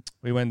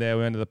 we went there.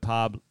 We went to the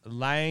pub.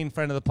 Lane,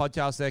 friend of the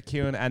podcast there,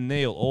 Kieran and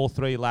Neil. All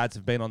three lads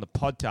have been on the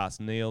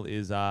podcast. Neil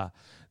is the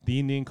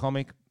Indian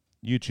comic,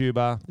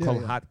 YouTuber,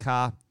 called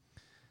Hatkar.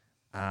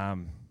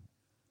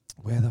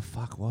 Where the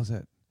fuck was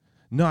it?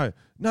 No.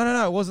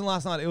 It wasn't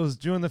last night. It was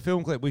during the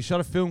film clip. We shot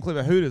a film clip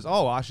at Hooters.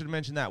 Oh, I should have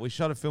mentioned that. We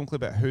shot a film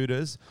clip at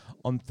Hooters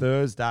on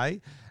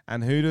Thursday.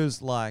 And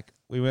Hooters, like,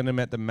 we went and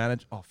met the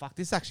manager. Oh, fuck,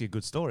 this is actually a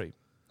good story.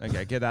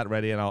 Okay, get that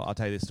ready and I'll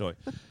tell you this story.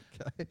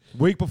 Okay.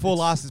 Week before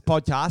last this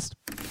podcast,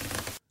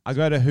 I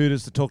go to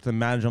Hooters to talk to the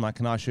manager. I'm like,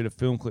 can I shoot a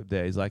film clip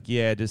there? He's like,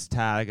 yeah, just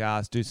tag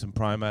us, do some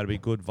promo. It'll be a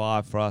good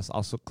vibe for us.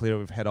 I'll clear it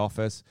with head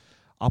office.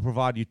 I'll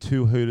provide you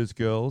 2 Hooters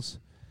girls.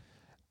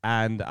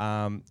 And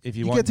if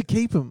you want... You get to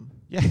keep them.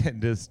 Yeah,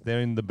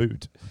 they're in the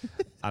boot.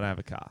 I don't have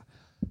a car.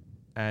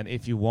 And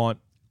if you want,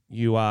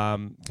 you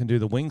can do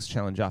the wings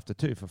challenge after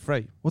too for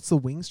free. What's the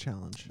wings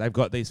challenge? They've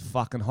got these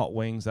fucking hot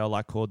wings. They're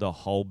like called the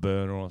whole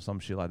burner or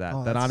some shit like that.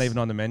 Oh, that aren't even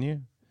on the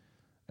menu.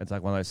 It's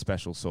like one of those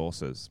special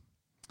sauces.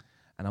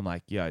 And I'm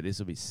like, yo, this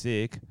will be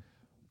sick.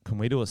 Can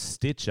we do a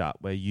stitch up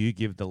where you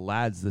give the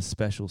lads the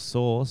special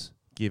sauce,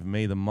 give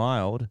me the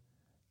mild,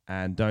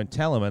 and don't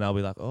tell them, and I'll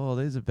be like, oh,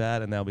 these are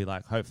bad, and they'll be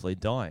like, hopefully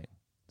dying.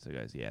 So he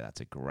goes, yeah, that's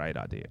a great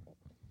idea.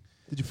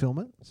 Did you film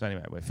it? So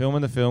anyway, we're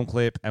filming the film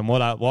clip, and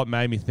what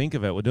made me think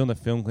of it, we're doing the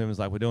film clip, is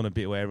like we're doing a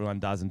bit where everyone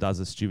does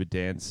a stupid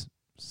dance,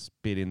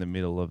 spit in the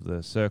middle of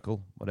the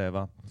circle,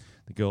 whatever.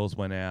 The girls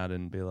went out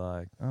and be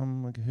like,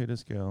 I'm a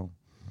Hooters girl.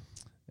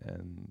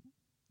 And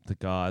the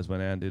guys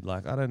went out and did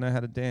like, I don't know how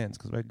to dance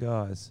because we're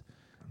guys.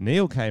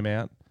 Neil came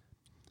out.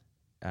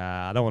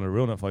 I don't want to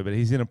ruin it for you, but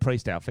he's in a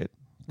priest outfit.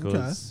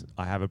 Because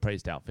I have a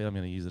priest outfit. I'm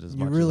going to use it as much as I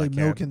can. You're really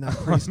milking that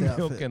priest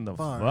outfit. Milking the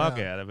fuck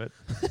out of it.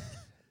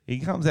 He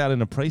comes out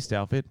in a priest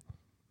outfit,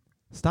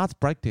 starts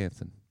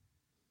breakdancing.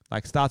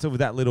 Like, starts off with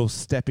that little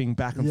stepping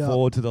back and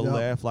forward to the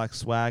left, like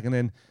swag. And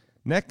then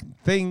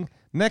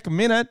next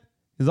minute,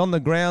 he's on the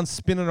ground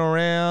spinning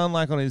around,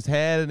 like on his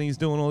head, and he's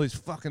doing all these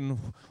fucking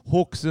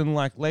hooks and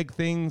like leg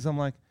things. I'm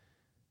like,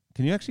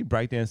 can you actually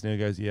breakdance? And he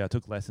goes, yeah, I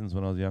took lessons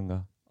when I was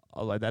younger. I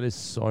was like, that is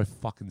so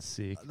fucking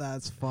sick.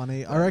 That's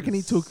funny. I reckon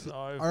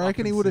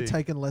he would have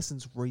taken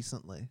lessons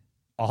recently.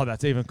 Oh,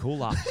 that's even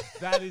cooler.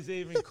 That is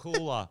even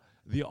cooler.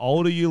 The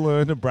older you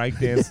learn to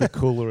breakdance, the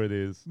cooler it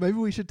is. Maybe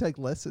we should take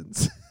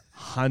lessons.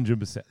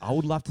 100%. I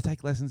would love to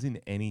take lessons in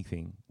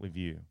anything with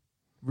you.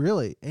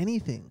 Really?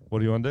 Anything? What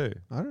do you want to do?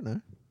 I don't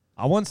know.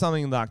 I want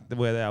something like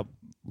where our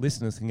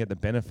listeners can get the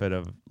benefit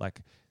of, like,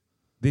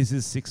 this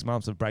is 6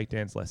 months of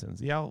breakdance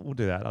lessons. Yeah, we'll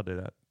do that. I'll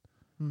do that.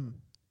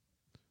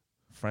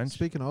 French.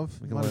 Speaking of,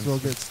 might as well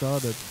get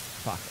started.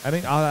 Fuck.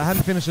 I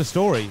hadn't finished a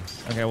story.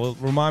 Okay, well,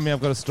 remind me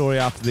I've got a story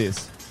after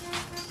this.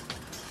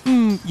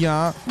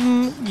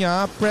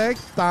 Yeah, break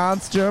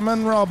dance,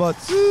 German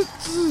robots. Like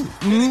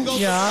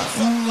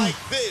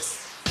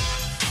this.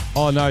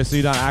 Oh, no, so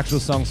you done actual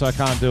song, so I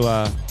can't do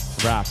a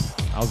rap.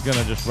 I was going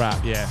to just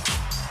rap, yeah.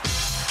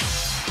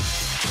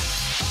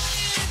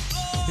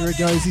 Here it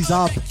goes, he's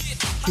up.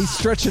 He's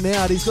stretching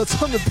out. He's got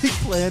something big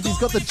planned. He's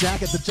got the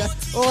jacket.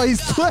 Oh,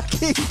 he's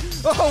twerking.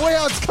 Oh,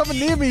 wow, it's coming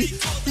near me.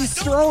 He's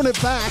throwing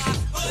it back.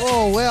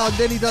 Oh, wow. And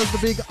then he does the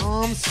big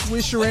arm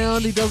swish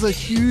around. He does a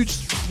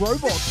huge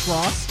robot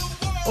thrust.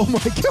 Oh, my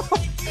God.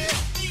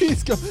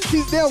 He's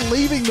now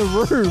leaving the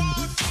room.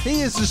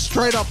 He is just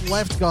straight up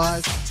left,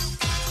 guys.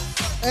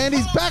 And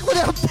he's back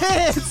without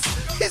pants.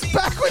 He's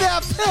back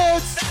without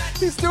pants.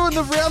 He's doing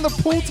the round the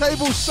pool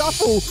table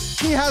shuffle.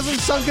 He hasn't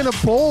sunk in a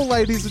ball,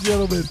 ladies and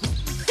gentlemen.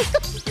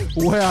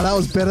 Wow, that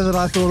was better than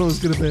I thought it was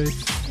going to be.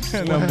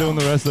 And I'm doing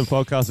the rest of the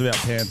podcast without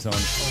pants on.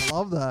 I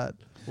love that.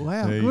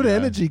 Wow, There you good go.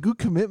 energy, good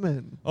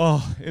commitment.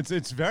 Oh,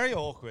 it's very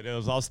awkward. I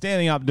was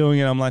standing up doing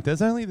it. I'm like,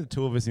 there's only the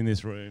two of us in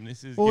this room.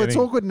 This is Well, it's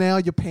awkward now.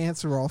 Your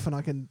pants are off, and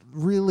I can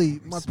really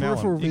my smell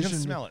peripheral it. You vision. can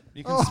smell it.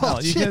 You can smell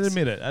it. You shit. can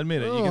admit it.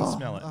 Admit it. You can Oh,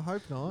 smell it. I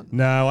hope not.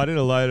 No, I did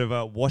a load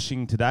of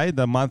washing today.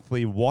 The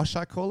monthly wash,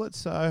 I call it.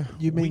 So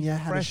You mean we you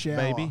had a fresh, shower?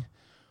 baby.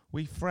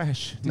 We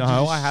fresh. you No,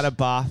 just- I had a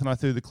bath and I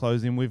threw the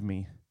clothes in with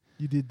me.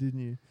 You did, didn't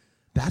you?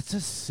 That's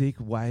a sick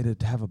way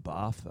to have a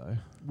bath, though.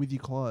 With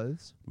your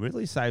clothes.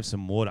 Really save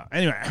some water.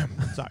 Anyway,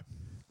 so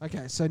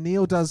Okay, so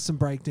Neil does some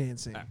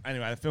breakdancing.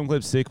 anyway, the film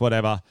clip's sick,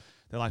 whatever.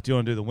 They're like, do you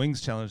want to do the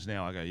wings challenge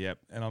now? I go, yep.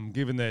 And I'm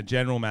giving the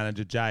general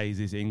manager, Jay, he's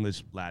this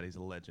English lad, he's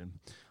a legend.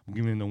 I'm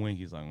giving him the wink.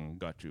 He's like,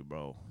 got you,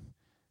 bro.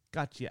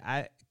 Got you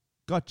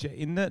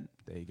in it.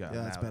 There you go.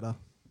 Yeah, that's Nailed it. better.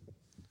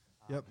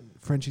 Yep.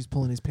 Frenchie's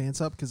pulling his pants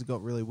up because it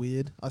got really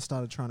weird. I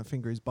started trying to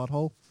finger his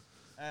butthole.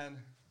 And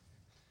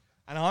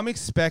I'm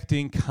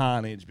expecting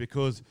carnage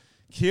because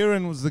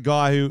Kieran was the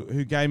guy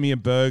who gave me a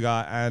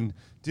burger and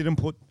didn't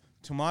put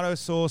tomato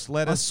sauce,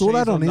 lettuce, I saw cheese,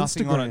 that or on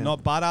nothing on it. Instagram.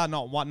 Not butter,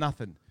 not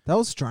nothing. That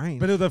was strange.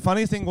 But the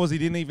funniest thing was he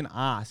didn't even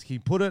ask. He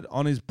put it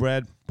on his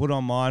bread, put it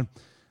on mine,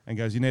 and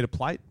goes, you need a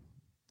plate?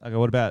 I go,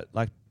 what about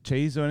like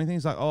cheese or anything?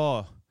 He's like,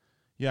 oh,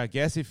 yeah, I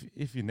guess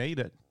if you need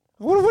it.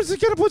 What was he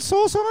going to put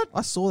sauce on it?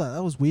 I saw that.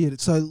 That was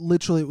weird. So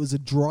literally it was a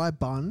dry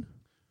bun,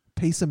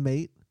 piece of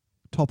meat,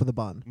 top of the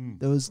bun.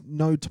 There was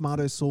no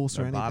tomato sauce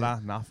or No anything.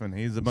 butter, nothing.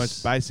 He's the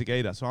most basic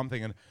eater. So I'm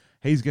thinking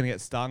he's going to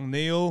get stung.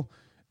 Neil,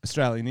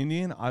 Australian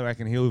Indian, I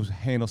reckon he'll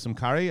handle some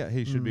curry.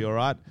 He should be all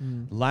right.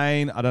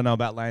 Lane, I don't know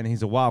about Lane.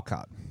 He's a wild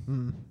card.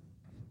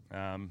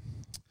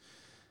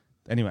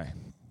 Anyway,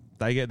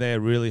 they get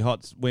their really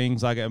hot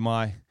wings. I get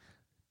my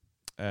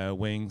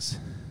wings.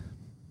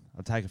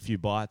 I take a few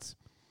bites.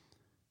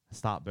 I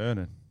start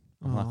burning.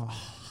 I'm like,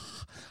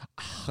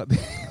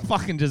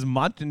 fucking just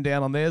munching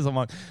down on theirs.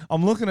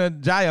 I'm looking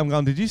at Jay. I'm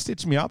going, did you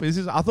stitch me up? I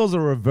thought it was a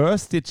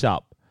reverse stitch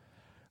up.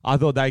 I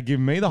thought they'd give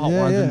me the hot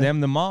ones and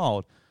them the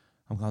mild.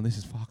 I'm going, this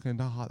is fucking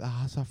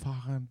so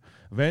fucking.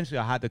 Eventually,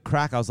 I had to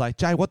crack. I was like,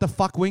 Jay, what the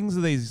fuck wings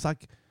are these? He's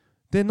like,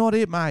 they're not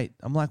it, mate.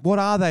 I'm like, what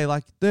are they?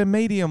 Like, they're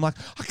medium. Like,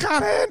 I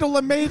can't handle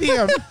a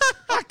medium.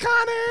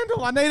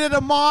 I needed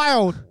a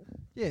mild.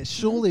 Yeah,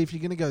 surely if you're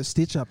going to go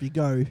stitch up, you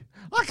go.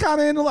 I can't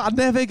handle it. I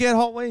never get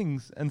hot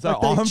wings. And so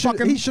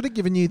he should have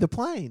given you the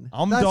plane.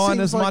 I'm dying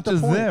as much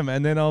as them.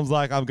 And then I was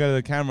like, I'll go to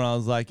the camera. I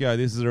was like, yo,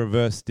 this is a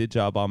reverse stitch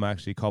up. I'm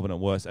actually copping it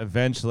worse.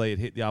 Eventually, it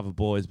hit the other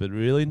boys, but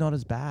really not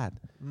as bad.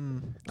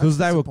 Because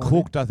they were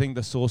cooked, I think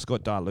the sauce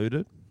got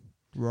diluted.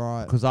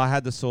 Right. Because I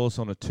had the sauce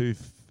on a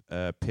tooth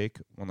pick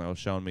when they were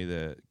showing me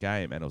the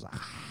game, and it was like,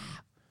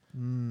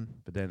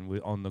 but then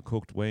we on the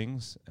cooked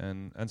wings,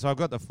 and so I've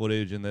got the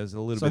footage, and there's a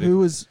little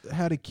bit. So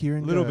how did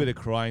Kieran? A little bit of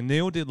crying.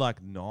 Neil did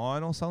like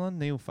 9 or something.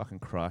 Neil fucking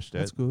crushed it.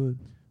 That's good.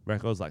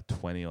 Record was like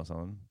 20 or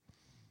something.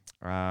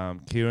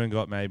 Kieran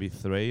got maybe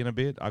 3 and a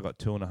bit. I got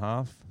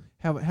 2.5.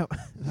 How?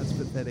 That's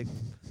pathetic.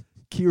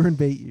 Kieran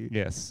beat you.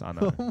 Yes, I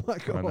know. Oh my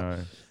god. I know.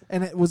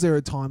 And was there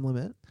a time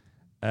limit?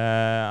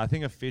 I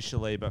think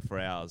officially, but for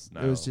ours,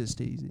 no. It was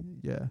just easy.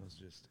 Yeah. It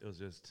was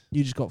just.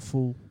 You just got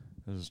full.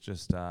 It was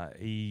just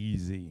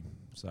easy.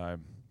 So,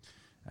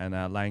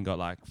 and Lane got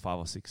like 5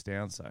 or 6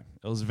 down. So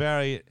it was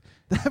very.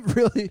 That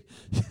really.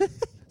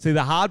 See,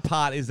 the hard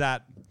part is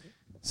that.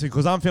 See,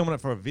 because I'm filming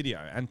it for a video,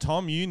 and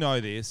Tom, you know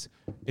this.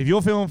 If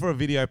you're filming for a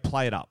video,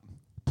 play it up.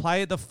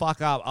 Play it the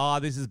fuck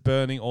up. This is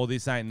burning, or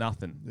this ain't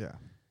nothing. Yeah.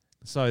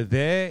 So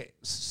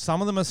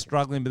some of them are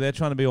struggling, but they're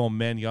trying to be all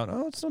men going,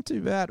 oh, it's not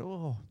too bad.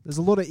 Oh, there's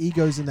a lot of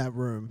egos in that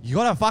room. You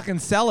got to fucking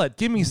sell it.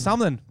 Give me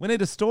something. We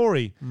need a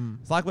story.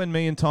 It's like when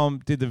me and Tom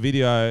did the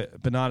video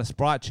Banana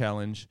Sprite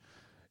Challenge.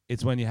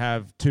 It's when you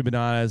have 2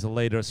 bananas, a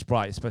liter of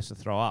Sprite, you're supposed to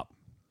throw up.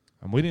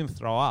 And we didn't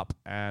throw up,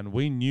 and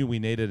we knew we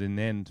needed an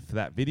end for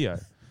that video.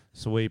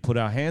 So we put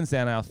our hands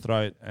down our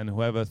throat, and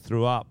whoever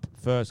threw up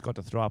first got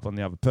to throw up on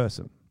the other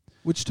person.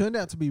 Which turned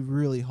out to be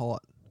really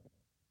hot.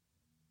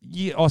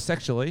 Yeah, or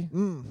sexually.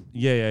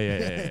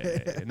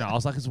 Yeah. No, I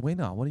was like, it's a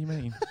winner. What do you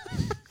mean?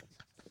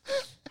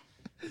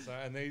 So,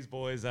 and these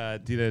boys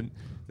didn't.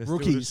 They're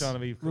Rookies. Still just trying to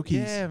be Rookies.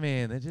 Yeah,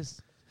 man. They're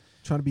just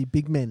trying to be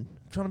big men.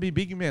 Trying to be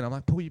big men. I'm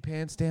like, pull your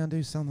pants down,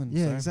 do something.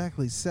 Yeah,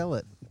 exactly. Sell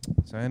it.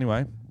 So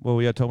anyway, well,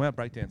 we are talking about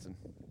breakdancing.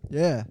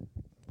 Yeah.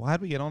 Well, how'd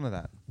we get onto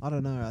that? I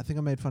don't know. I think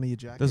I made fun of your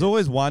jacket. There's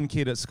always one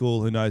kid at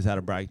school who knows how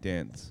to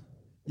breakdance.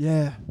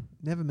 Yeah.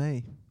 Never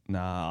me.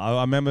 Nah,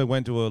 I remember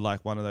went to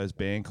one of those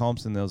band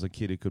comps, and there was a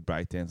kid who could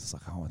breakdance. It's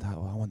like, I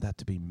want that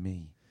to be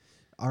me.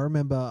 I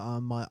remember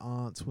my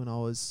aunt when I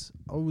was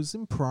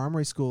in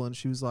primary school, and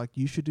she was like,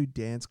 you should do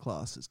dance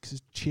classes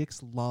because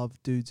chicks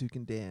love dudes who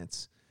can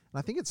dance. And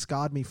I think it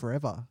scarred me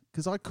forever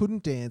because I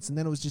couldn't dance, and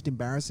then it was just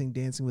embarrassing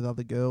dancing with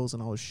other girls,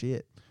 and I was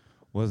shit.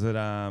 Was it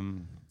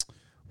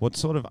what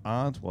sort of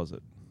aunt was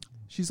it?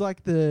 She's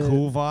like the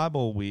cool vibe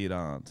or weird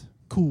aunt?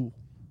 Cool.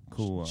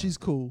 She's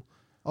cool.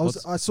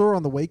 I saw her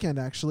on the weekend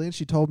actually, and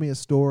she told me a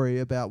story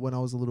about when I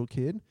was a little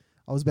kid.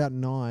 I was about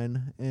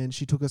 9, and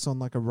she took us on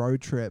like a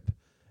road trip,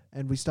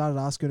 and we started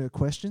asking her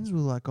questions. We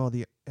were like, our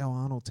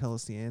aunt will tell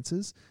us the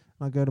answers.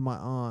 And I go to my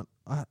aunt.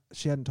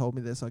 She hadn't told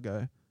me this. I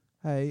go,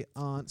 hey,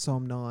 aunt, so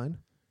I'm 9.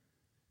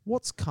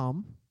 What's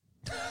cum?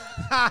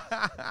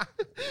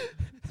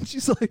 And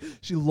she's like,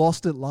 she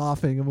lost it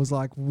laughing and was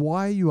like,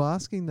 why are you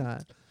asking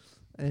that?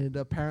 And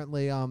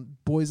apparently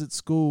boys at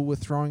school were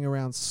throwing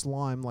around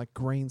slime, like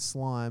green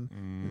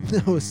slime. They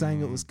were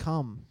saying it was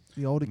cum,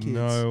 the older kids.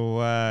 No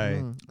way.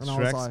 And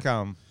Shrek's like,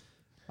 cum.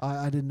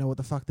 I didn't know what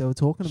the fuck they were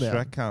talking about.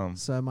 Shrek cum.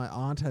 So my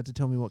aunt had to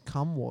tell me what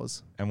cum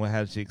was. And how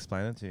did she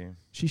explain it to you?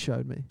 She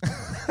showed me.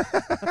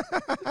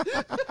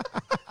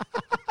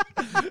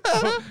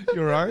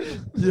 Your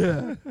own?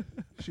 Yeah.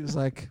 She was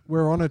like,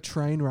 we're on a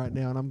train right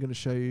now, and I'm going to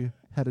show you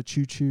how to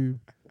choo-choo.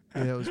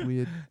 Yeah, it was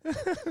weird.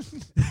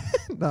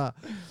 Nah,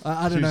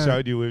 I don't know. She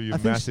showed you with your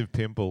massive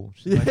pimple.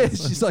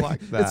 She's like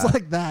that. It's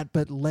like that,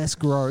 but less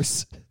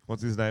gross.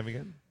 What's his name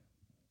again?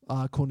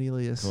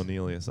 Cornelius.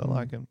 I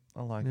like him.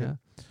 I like him.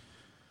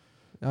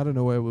 I don't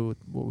know what we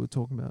were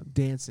talking about.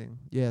 Dancing.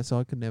 Yeah, so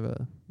I could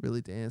never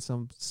really dance. I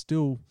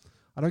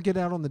don't get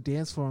out on the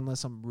dance floor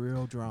unless I'm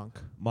real drunk.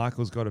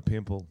 Michael's got a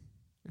pimple.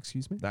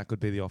 Excuse me? That could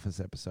be the Office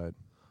episode.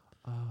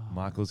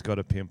 Michael's got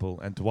a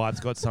pimple, and Dwight's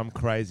got some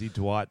crazy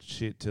Dwight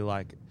shit to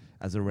like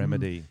as a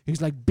remedy.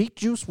 He's like, beet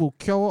juice will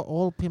cure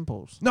all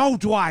pimples. No,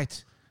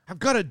 Dwight, I've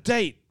got a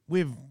date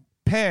with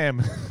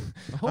Pam.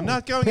 I'm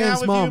not going Pam's out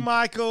with mom. you,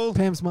 Michael.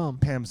 Pam's mum.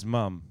 Pam's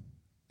mum.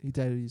 He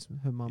dated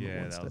her mum. Yeah, at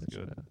one that was stage.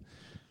 good.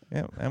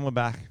 Yeah, and we're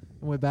back.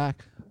 And we're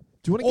back.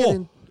 Do you want to get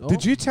in?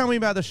 Did you tell me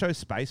about the show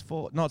Space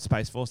Force? Not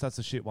Space Force, that's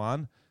the shit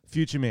one.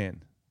 Future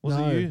Man. Was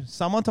it you?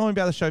 Someone told me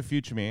about the show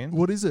Future Man.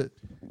 What is it?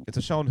 It's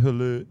a show on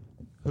Hulu.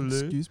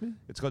 Excuse me?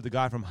 It's got the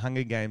guy from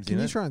Hunger Games in it.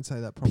 Can you try and say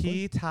that properly?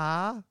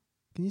 Peter.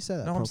 Can you say that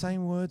No, properly? I'm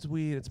saying words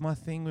weird. It's my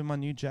thing with my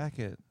new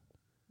jacket.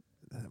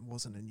 That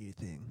wasn't a new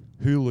thing.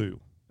 Hulu.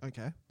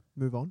 Okay,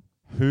 move on.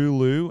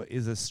 Hulu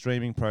is a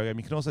streaming program.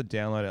 You can also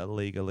download it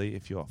illegally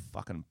if you're a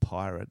fucking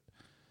pirate.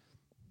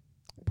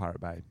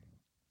 Pirate Bay.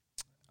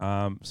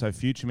 So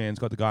Future Man's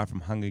got the guy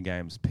from Hunger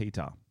Games,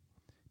 Peter.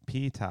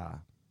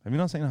 Have you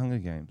not seen Hunger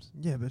Games?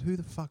 Yeah, but who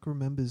the fuck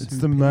remembers It's who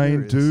the Peter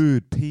main is?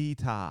 dude,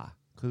 Peter.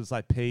 Because it's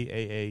like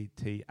Peeta.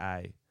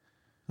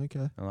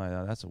 Okay. I'm like,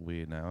 oh, that's a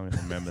weird name. I don't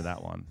remember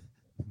that one.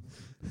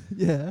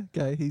 Yeah,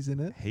 okay, he's in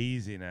it.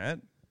 He's in it.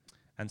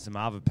 And some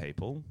other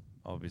people,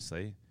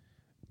 obviously.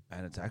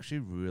 And it's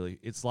actually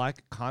it's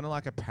like kind of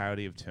like a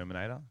parody of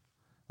Terminator.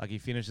 Like he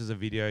finishes a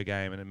video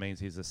game and it means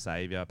he's a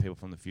savior. People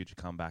from the future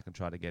come back and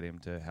try to get him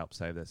to help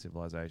save their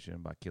civilization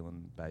by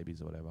killing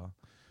babies or whatever.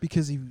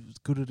 Because he was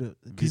good at it.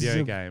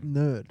 Video game.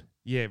 Nerd.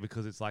 Yeah,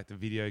 because it's like the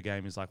video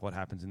game is like what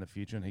happens in the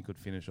future and he could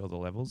finish all the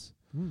levels.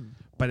 Mm.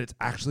 But it's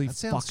actually That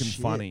sounds fucking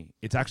shit. funny.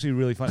 It's actually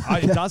really funny.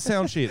 It does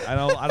sound shit. And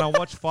I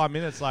watched 5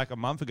 minutes like a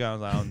month ago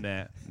and I was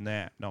like, oh,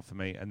 nah, not for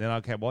me. And then I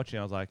kept watching.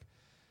 I was like,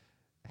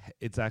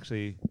 it's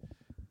actually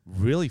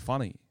really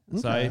funny.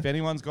 So Okay. if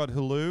anyone's got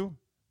Hulu,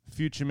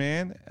 Future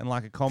Man, and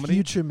like a comedy,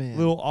 Future Man.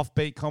 little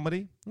offbeat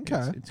comedy.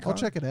 Okay, it's I'll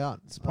check it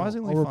out.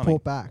 surprisingly I'll funny.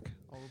 report back.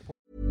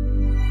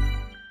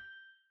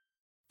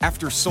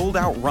 After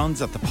sold-out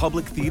runs at the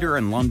Public Theatre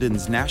and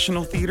London's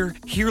National Theatre,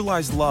 Here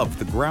Lies Love,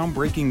 the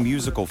groundbreaking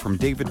musical from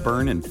David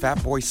Byrne and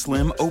Fatboy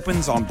Slim,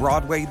 opens on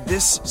Broadway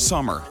this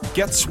summer.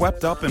 Get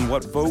swept up in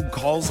what Vogue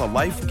calls a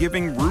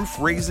life-giving,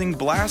 roof-raising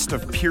blast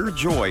of pure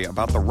joy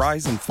about the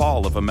rise and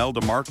fall of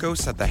Imelda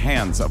Marcos at the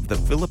hands of the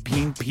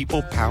Philippine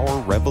People Power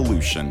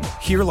Revolution.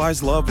 Here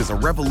Lies Love is a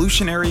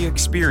revolutionary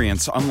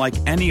experience unlike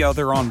any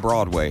other on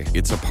Broadway.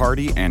 It's a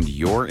party and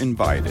you're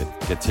invited.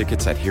 Get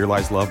tickets at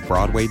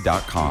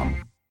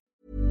HereLiesLoveBroadway.com.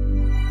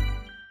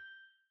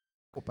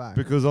 Back.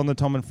 Because on the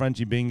Tom and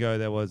Frenchie bingo,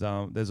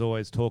 there's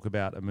always talk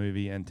about a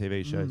movie and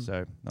TV show.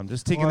 So I'm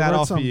just ticking that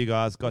off for you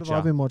guys. What have Gotcha.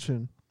 I been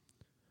watching?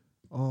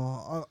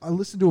 Oh, I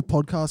listened to a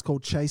podcast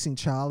called Chasing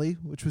Charlie,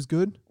 which was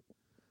good.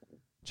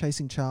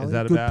 Chasing Charlie, Is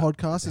that good about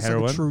podcast. It's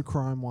heroin? like a true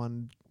crime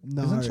one.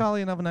 No, Isn't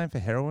Charlie another name for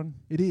heroin?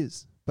 it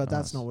is, but Oh, that's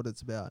that's- not what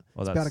it's about.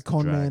 Well, It's about a that's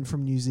con drag. man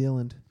from New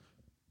Zealand.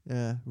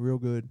 Yeah, real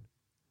good.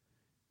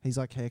 He's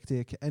like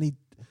hectic, and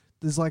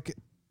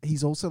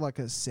he's also like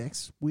a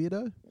sex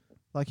weirdo.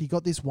 Like he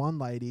got this one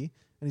lady,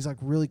 and he's like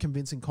really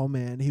convincing con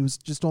man. He was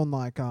just on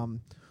like a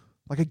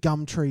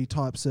Gumtree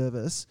type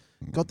service.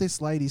 Got this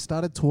lady,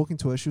 started talking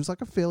to her. She was like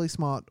a fairly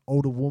smart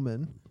older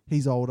woman.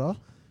 He's older,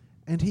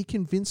 and he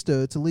convinced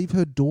her to leave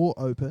her door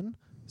open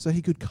so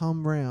he could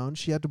come round.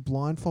 She had to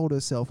blindfold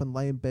herself and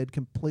lay in bed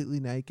completely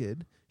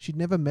naked. She'd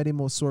never met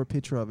him or saw a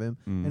picture of him,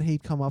 and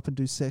he'd come up and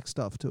do sex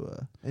stuff to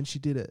her, and she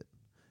did it.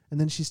 And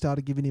then she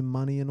started giving him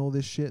money and all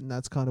this shit, and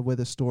that's kind of where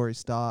the story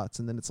starts.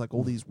 And then it's like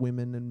all these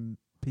women and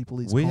people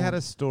he's We conned. had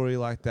a story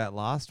like that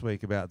last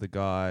week about the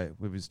guy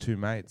with his two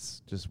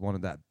mates just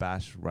wanted that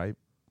bash rape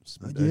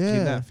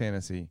kidnap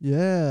fantasy.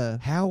 Yeah.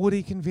 How would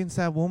he convince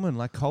that woman?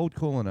 Like cold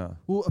calling her?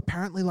 Well,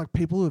 apparently, like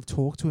people who have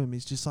talked to him,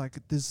 he's just like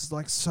there's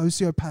like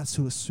sociopaths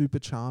who are super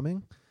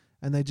charming,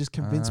 and they just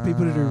convince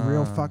people to do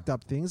real fucked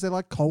up things. They're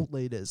like cult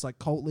leaders. Like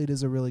cult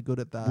leaders are really good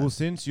at that. Well,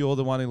 since you're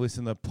the one who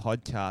listens to the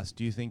podcast,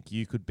 do you think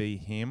you could be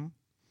him?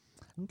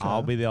 Okay.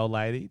 I'll be the old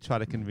lady. Try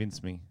to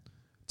convince me.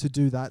 To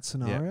do that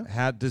scenario. Yeah.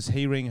 How does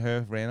he ring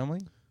her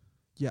randomly?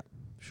 Yeah,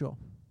 sure.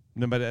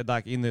 No, but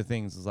like in the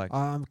things, it's like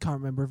I can't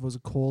remember if it was a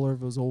call or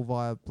if it was all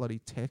via bloody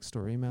text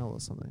or email or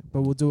something.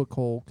 But we'll do a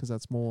call because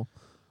that's more.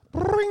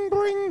 bring,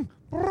 bring,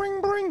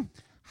 bring, bring.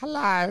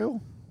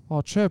 Hello,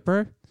 Oh,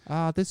 chirper.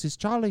 This is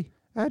Charlie.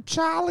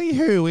 Charlie.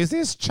 Who is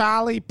this?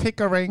 Charlie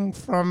Pickering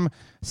from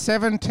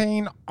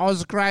 17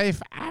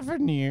 Osgrave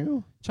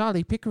Avenue.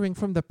 Charlie Pickering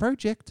from the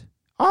project.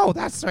 Oh,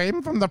 that's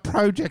him from the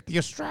project. The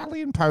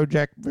Australian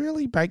project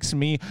really makes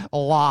me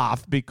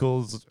laugh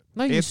because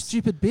No, you it's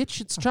stupid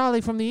bitch. It's Charlie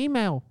from the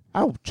email.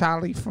 Oh,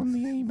 Charlie from the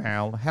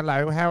email.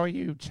 Hello, how are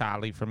you,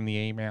 Charlie from the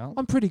email?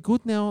 I'm pretty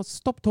good now.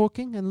 Stop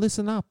talking and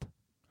listen up.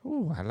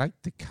 Oh, I like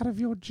the cut of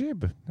your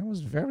jib. That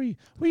was very...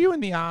 Were you in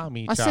the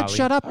army, I Charlie? said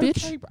shut up,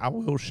 bitch. Okay, I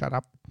will shut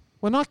up.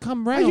 When I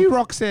come Are round, you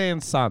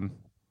Roxanne's son?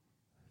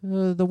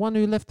 the one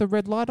who left the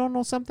red light on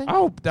or something?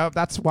 Oh,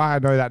 that's why I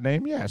know that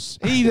name, yes.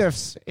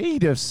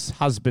 Edith's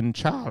husband,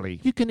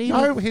 Charlie. You can eat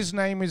No, it. his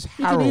name is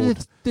You can eat Harold.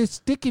 it, this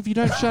dick if you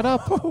don't shut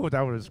up. Oh,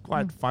 that was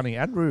quite funny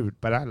and rude,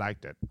 but I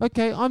liked it.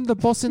 Okay, I'm the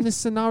boss in this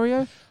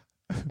scenario,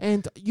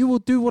 and you will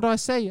do what I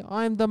say.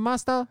 I am the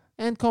master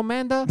and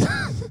commander.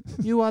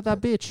 You are the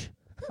bitch.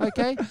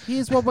 Okay,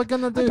 here's what we're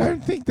gonna I do.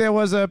 don't think there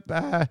was a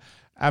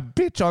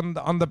bitch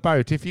on the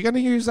boat. If you're going to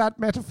use that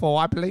metaphor,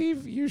 I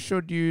believe you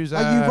should use.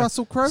 Are you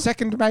Russell Crowe?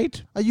 Second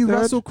mate. Are you third?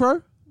 Russell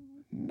Crowe?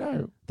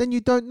 No, Then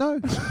you don't know.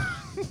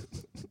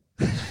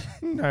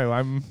 no,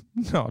 I'm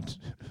not.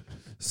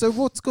 So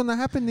what's gonna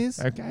happen is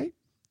Okay,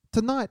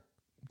 tonight.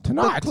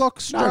 tonight. The clock No,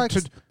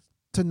 strikes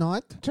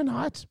tonight.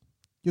 tonight.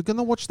 You're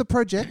gonna watch the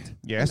project.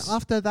 Yes. And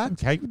after that,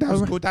 Okay, that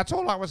was good. That's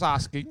all I was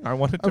asking. I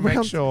wanted to make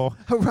Around sure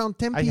around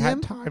 10 I p.m.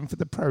 had time for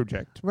the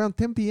project. Around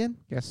 10 p.m.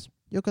 Yes.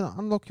 You're gonna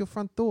unlock your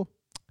front door.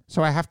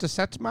 So I have to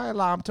set my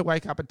alarm to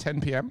wake up at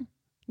 10 p.m.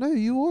 No,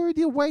 you're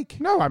already awake.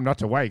 No, I'm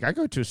not awake. I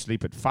go to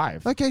sleep at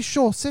 5. Okay,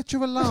 sure. Set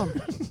your alarm.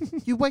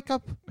 You wake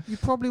up. You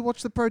probably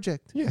watch the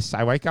project. Yes,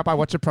 I wake up, I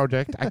watch a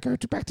project, I go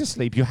back to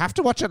sleep. You have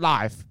to watch it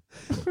live.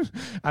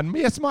 And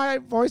yes, my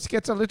voice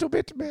gets a little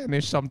bit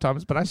mannish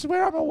sometimes, but I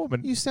swear I'm a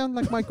woman. You sound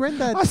like my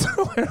granddad. I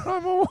swear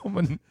I'm a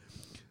woman.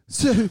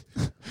 So,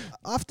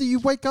 after you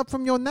wake up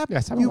from your nap,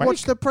 Yes, I'm you awake.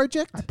 watch the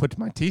project. I put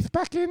my teeth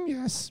back in,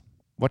 yes.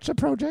 Watch the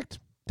project.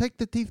 Take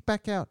the teeth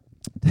back out.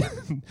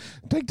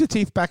 Take the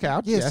teeth back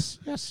out. Yes.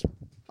 Yes.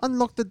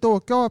 Unlock the door.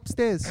 Go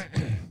upstairs.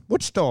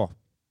 Which door?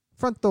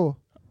 Front door.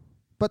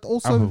 But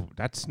also, Oh,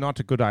 that's not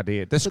a good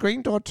idea. The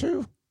screen door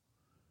too?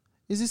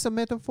 is this a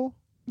metaphor?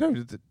 No,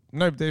 the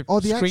The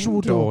screen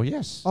actual door.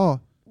 Yes. Oh,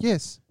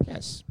 yes.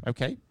 Yes.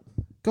 Okay.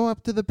 Go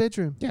up to the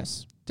bedroom.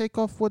 Yes. Take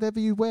off whatever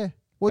you wear.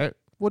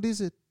 What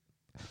is it?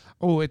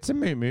 Oh, it's a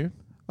moo-moo.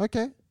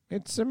 Okay.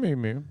 It's a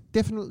moo-moo.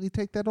 Definitely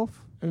take that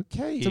off.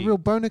 Okay. It's a real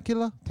boner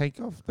killer. Take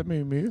off the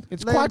moo-moo.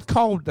 It's Lay quite on-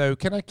 cold though.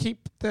 Can I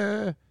keep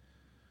the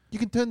You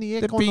can turn the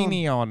aircon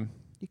beanie on?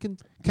 You can.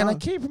 Can I no.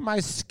 keep my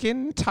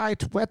skin-tight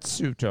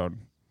wetsuit on?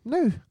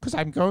 No. Because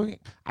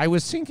I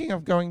was thinking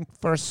of going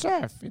for a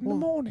surf in the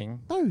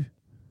morning. No.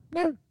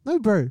 No, No,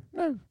 bro.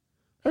 no.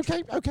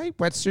 Okay.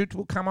 Wetsuit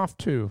will come off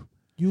too.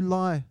 You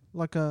lie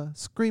like a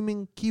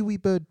screaming kiwi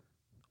bird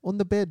on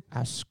the bed.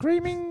 A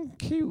screaming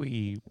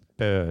kiwi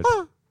bird.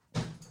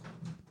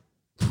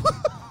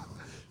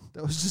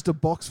 That was just a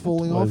box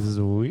falling off. Was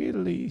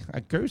weirdly a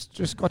ghost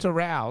just got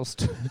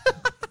aroused.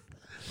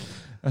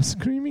 A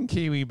screaming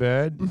kiwi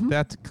bird.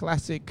 That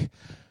classic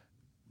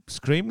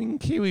screaming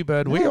kiwi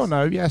bird. We Yes. all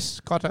know. Yes,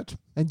 got it.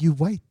 And you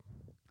wait.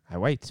 I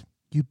wait.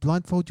 You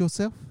blindfold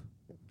yourself.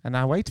 And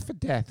I wait for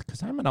death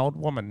because I'm an old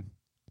woman.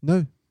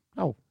 No.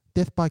 Oh.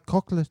 Death by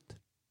chocolate.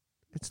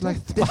 It's like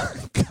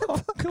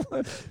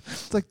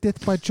it's like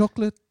death by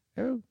chocolate.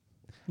 Oh.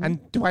 And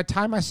do I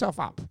tie myself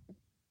up?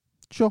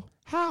 Sure.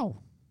 How?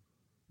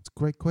 It's a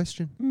great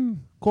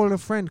question. Call a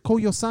friend. Call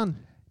your son.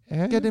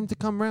 Get him to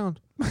come round.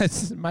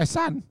 My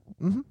son.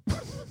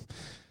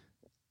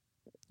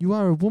 You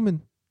are a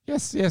woman.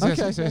 Yes. Okay,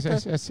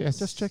 Yes.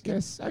 Just checking.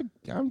 Yes,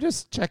 I'm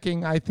just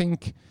checking. I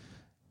think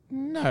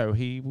no,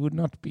 he would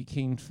not be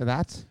keen for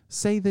that.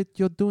 Say that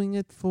you're doing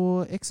it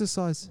for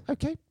exercise.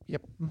 Okay.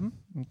 Yep.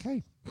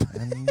 Okay.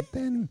 And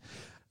then,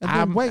 And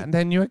then wait. And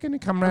then you're going to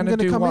come I'm round and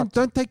gonna do come in. what?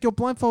 Don't take your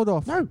blindfold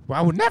off. No,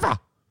 I would never.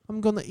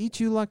 I'm gonna eat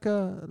you like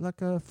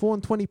a 4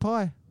 and 20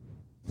 pie.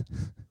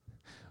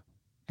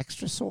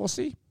 Extra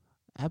saucy.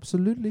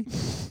 Absolutely.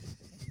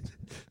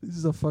 This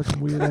is a fucking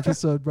weird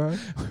episode, bro.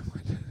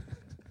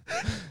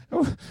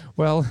 Oh,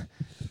 well,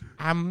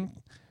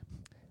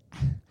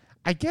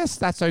 I guess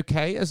that's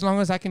okay as long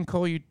as I can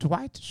call you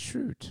Dwight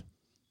Schrute.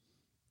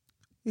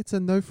 It's a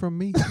no from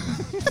me.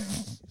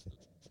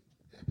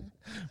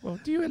 Well,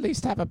 do you at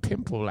least have a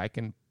pimple I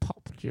can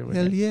pop during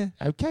Hell it? yeah.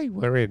 Okay,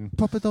 we're in.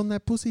 Pop it on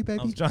that pussy, I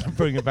baby. was trying to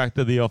bring it back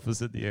to the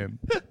office at the end.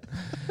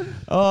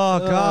 Oh,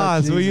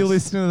 guys, were you Jesus.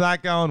 listening to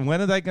that going,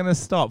 when are they going to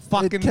stop?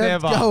 Fucking it kept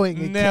never. going.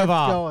 It Never.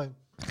 kept going.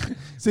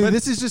 See, But-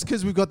 this is just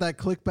because we've got that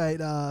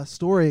clickbait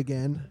story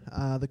again,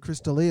 the Chris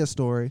D'Elia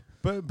story.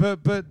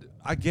 But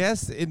I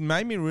guess it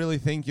made me really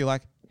think, you're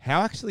like,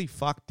 how actually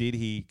fuck did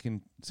he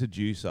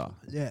seduce her?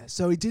 Yeah,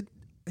 so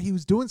he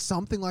was doing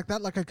something like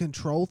that, like a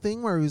control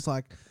thing where he was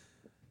like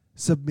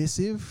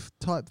submissive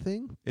type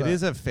thing. It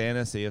is a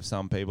fantasy of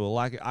some people.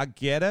 Like, I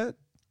get it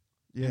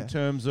in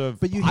terms of...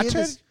 But you I hear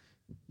turn- this...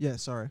 Yeah,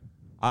 sorry.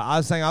 I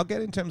was saying I'll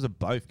get it in terms of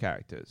both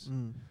characters.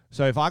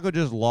 So if I could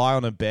just lie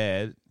on a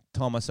bed,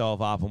 tie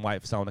myself up and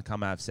wait for someone to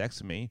come have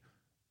sex with me,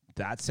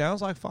 that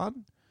sounds like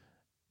fun.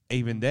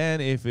 Even then,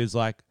 if it's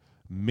like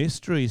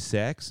mystery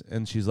sex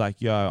and she's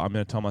like, yo, I'm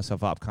going to tie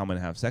myself up, come and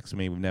have sex with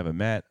me, we've never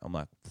met. I'm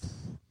like,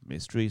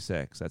 mystery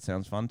sex. That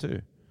sounds fun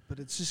too. But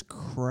it's just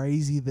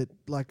crazy that,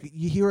 like,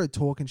 you hear her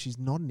talk and she's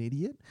not an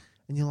idiot.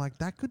 And you're like,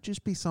 that could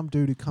just be some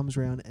dude who comes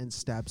around and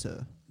stabs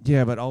her.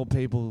 Yeah, but old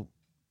people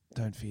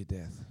don't fear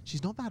death.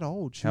 She's not that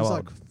old. She How was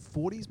old? like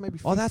 40s, maybe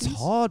 50s. Oh, that's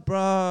hard, bro.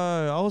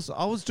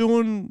 I was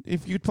doing,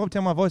 if you could probably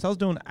tell my voice, I was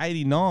doing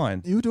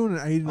 89. You were doing an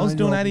 89. I was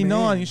doing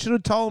 89. You should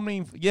have told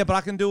me. Yeah, but I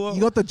can do it.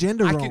 You got the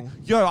gender wrong.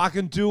 I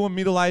can do a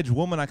middle-aged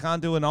woman. I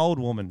can't do an old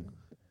woman.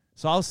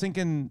 So I was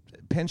thinking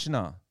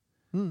pensioner.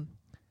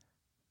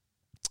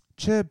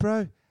 Che,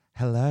 bro.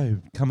 Hello.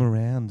 Come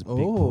around, big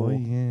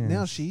boy. Yeah.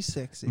 Now she's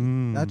sexy.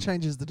 Mm. That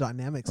changes the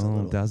dynamics a Oh,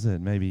 little. does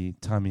it? Maybe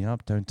tie me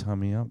up. Don't tie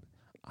me up.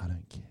 I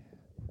don't care.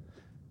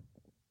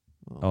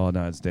 Oh,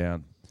 no, it's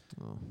down.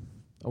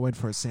 I went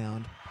for a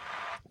sound.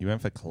 You went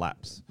for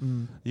claps.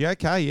 Yeah,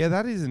 okay. Yeah,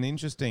 that is an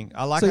interesting.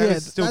 I like So, how yeah, it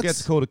still gets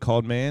that's- called a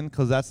con man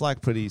because that's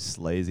like pretty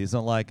sleazy. It's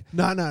not like.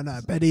 No.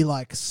 But he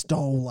like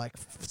stole like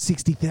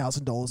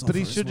 $60,000 off But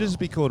he her as should well. just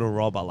be called a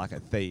robber, like a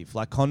thief.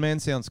 Like con man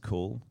sounds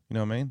cool. You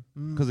know what I mean?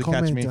 Because of Con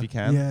Catch man Me If do- You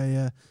Can.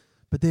 Yeah.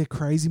 But they're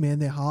crazy, man.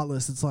 They're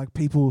heartless. It's like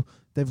people,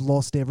 they've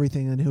lost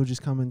everything and he'll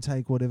just come and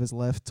take whatever's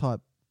left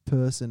type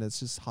person. It's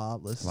just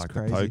heartless. Like it's the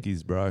crazy.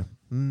 pokies, bro.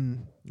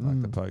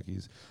 Like the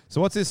pokies.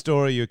 So what's this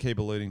story you keep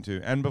alluding to?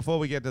 And before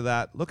we get to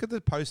that, look at the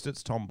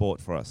post-its Tom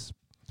bought for us.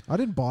 I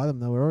didn't buy them.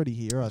 They were already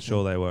here, I think.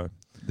 Sure they were.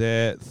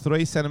 They're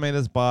 3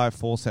 centimeters by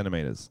 4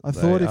 centimeters. I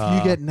thought if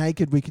you get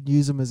naked, we could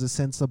use them as a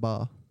sensor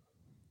bar.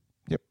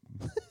 Yep.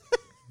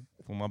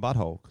 For my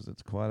butthole, because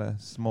it's quite a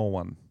small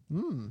one.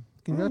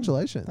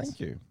 Congratulations. Thank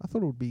you. I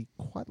thought it would be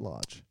quite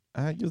large.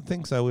 You'd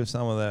think so with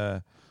some of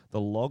the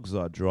logs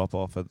I drop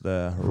off at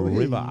the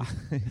river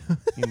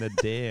in the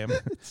dam.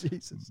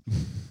 Jesus.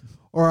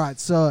 All right,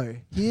 so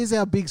here's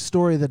our big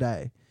story of the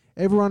day.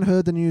 Everyone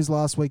heard the news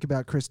last week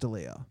about Chris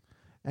D'Elia,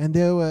 and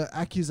there were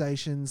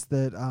accusations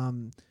that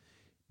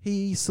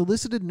he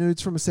solicited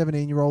nudes from a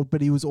 17-year-old,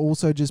 but he was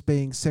also just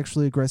being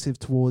sexually aggressive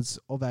towards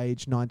of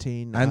age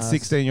 19. And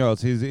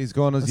 16-year-olds. He's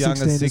gone as young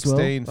as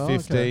 16, well?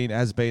 15,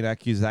 has been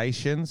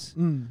accusations.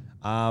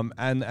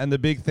 And the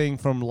big thing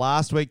from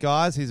last week,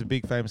 guys, he's a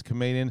big famous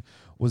comedian,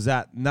 was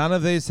that none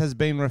of this has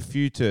been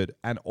refuted.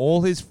 And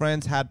all his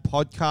friends had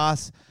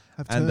podcasts,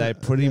 and they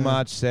pretty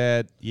much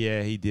said,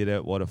 yeah, he did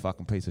it. What a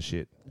fucking piece of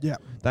shit. Yeah.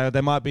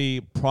 They might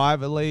be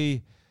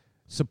privately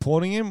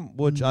supporting him,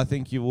 which I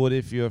think you would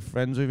if you're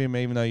friends with him,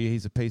 even though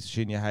he's a piece of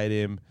shit and you hate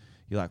him.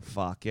 You're like,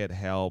 fuck, get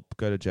help,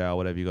 go to jail,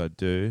 whatever you got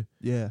to do.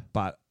 Yeah.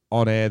 But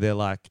on air, they're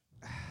like,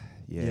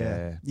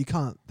 yeah. You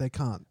can't. They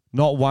can't.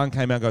 Not one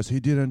came out and goes, he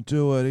didn't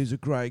do it. He's a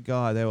great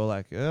guy. They were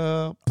like,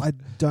 I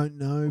don't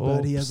know,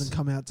 but he Oops. hasn't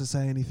come out to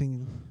say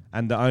anything.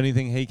 And the only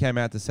thing he came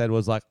out to said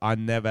was like, I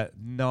never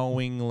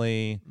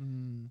knowingly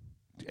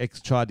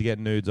tried to get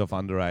nudes off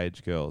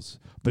underage girls.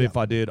 But if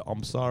I did,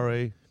 I'm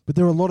sorry. But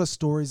there are a lot of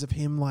stories of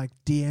him like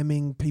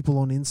DMing people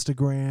on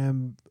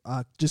Instagram,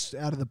 just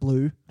out of the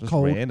blue, Just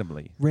cold,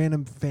 randomly.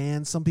 random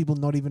fans. Some people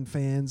not even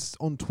fans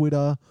on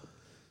Twitter.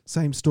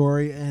 Same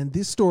story, and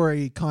this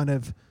story kind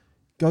of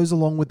goes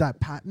along with that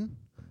pattern.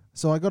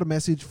 So I got a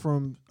message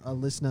from a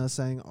listener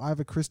saying, "I have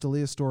a Chris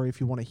D'Elia story if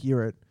you want to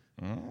hear it,"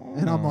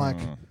 and I'm like,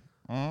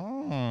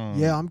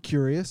 "Yeah, I'm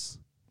curious.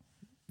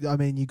 I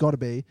mean, you got to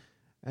be."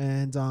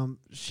 And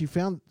she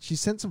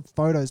sent some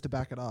photos to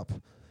back it up,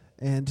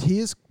 and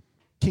here's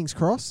King's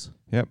Cross.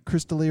 Yep.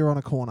 Chris D'Elia on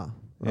a corner.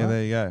 Right? Yeah,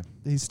 there you go.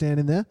 He's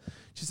standing there.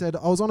 She said,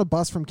 I was on a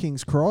bus from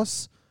King's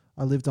Cross.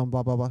 I lived on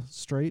blah, blah, blah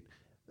street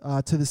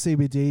to the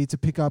CBD to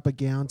pick up a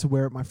gown to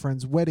wear at my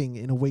friend's wedding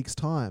in a week's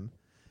time.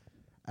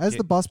 As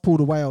the bus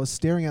pulled away, I was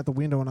staring out the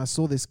window and I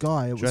saw this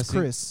guy. It was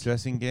Chris.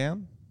 Dressing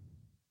gown?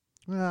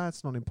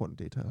 That's not an important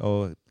detail.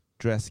 Or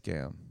dress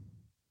gown?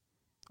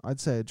 I'd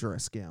say a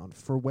dress gown.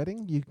 For a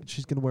wedding,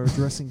 she's going to wear a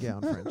dressing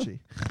gown,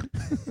 Frenchie.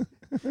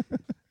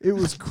 It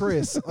was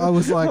Chris. I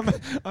was like...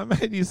 I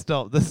made you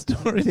stop the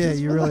story. Yeah,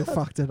 you really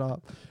fucked it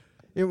up.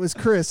 It was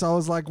Chris. I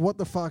was like, what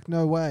the fuck?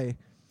 No way.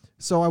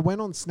 So I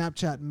went on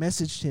Snapchat,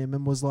 messaged him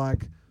and was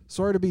like,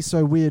 sorry to be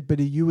so weird, but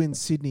are you in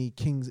Sydney,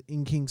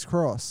 King's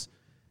Cross?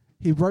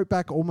 He wrote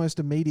back almost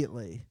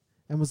immediately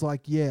and was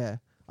like, yeah.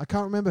 I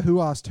can't remember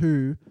who asked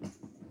who.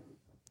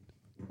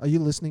 Are you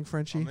listening,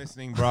 Frenchie? I'm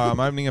listening, bro. I'm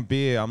opening a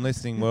beer. I'm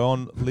listening. We're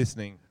on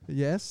listening.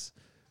 Yes.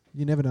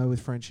 You never know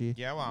with Frenchie.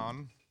 Go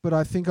on. But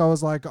I think I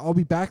was like, I'll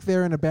be back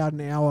there in about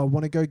an hour. I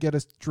want to go get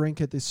a drink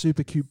at this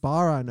super cute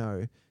bar I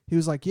know. He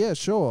was like, yeah,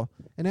 sure.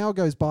 An hour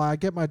goes by. I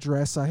get my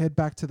dress. I head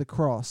back to the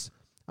Cross.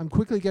 I'm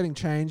quickly getting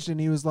changed. And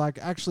he was like,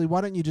 actually,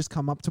 why don't you just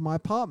come up to my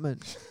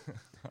apartment?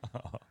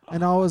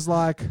 And I was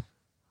like,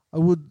 I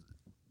would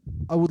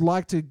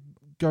like to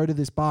go to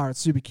this bar. It's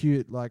super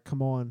cute. Like,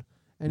 come on.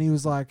 And he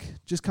was like,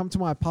 just come to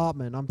my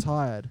apartment. I'm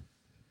tired.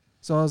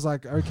 So I was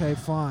like, okay,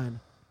 fine.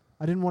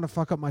 I didn't want to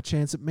fuck up my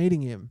chance at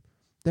meeting him.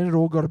 Then it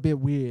all got a bit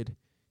weird.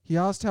 He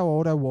asked how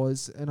old I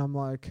was, and I'm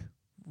like,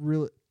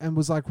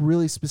 was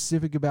really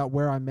specific about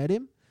where I met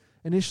him.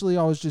 Initially,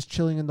 I was just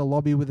chilling in the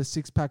lobby with a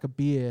 6-pack of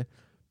beer,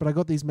 but I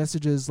got these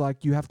messages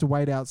like, you have to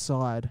wait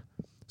outside.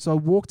 So I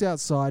walked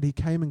outside. He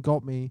came and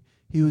got me.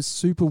 He was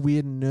super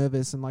weird and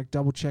nervous and like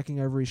double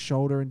checking over his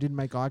shoulder and didn't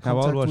make eye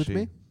contact with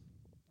me.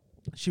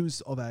 She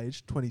was of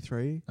age,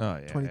 23,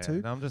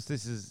 22. No, this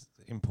is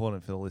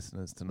important for the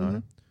listeners to know. Mm-hmm.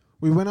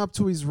 We went up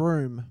to his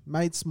room,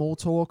 made small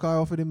talk. I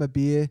offered him a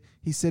beer.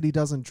 He said he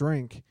doesn't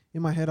drink.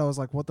 In my head, I was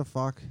like, what the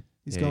fuck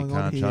is going on here?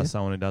 You can't trust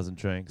someone who doesn't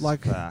drink.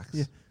 Like,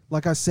 facts.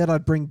 Like I said,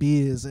 I'd bring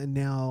beers, and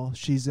now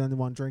she's the only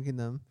one drinking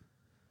them.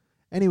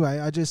 Anyway,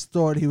 I just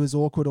thought he was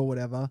awkward or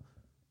whatever.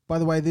 By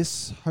the way,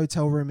 this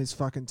hotel room is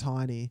fucking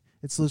tiny.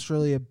 It's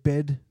literally a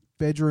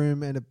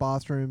bedroom and a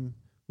bathroom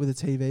with a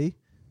TV.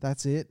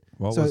 That's it.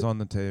 What was on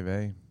the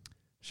TV?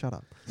 Shut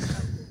up.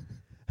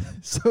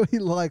 So he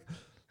like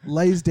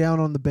lays down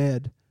on the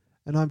bed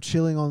and I'm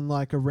chilling on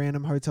like a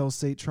random hotel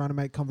seat trying to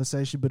make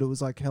conversation, but it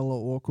was like hella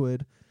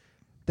awkward.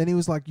 Then he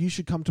was like, you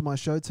should come to my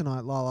show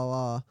tonight, la la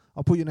la.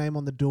 I'll put your name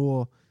on the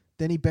door.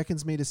 Then he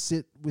beckons me to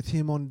sit with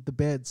him on the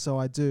bed, so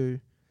I do.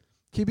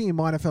 Keeping in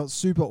mind I felt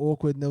super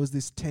awkward and there was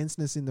this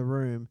tenseness in the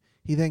room.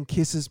 He then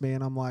kisses me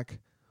and I'm like,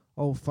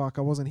 oh fuck,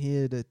 I was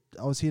here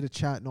to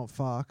chat, not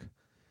fuck.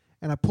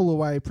 And I pull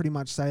away, pretty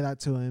much say that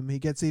to him. He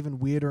gets even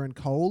weirder and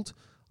cold.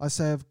 I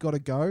say I've got to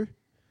go.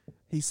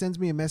 He sends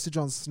me a message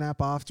on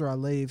Snap after I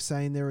leave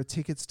saying there are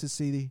tickets to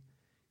see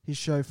his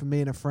show for me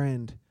and a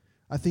friend.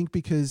 I think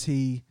because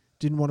he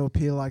didn't want to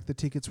appear like the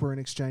tickets were in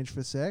exchange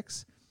for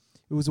sex.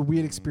 It was a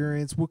weird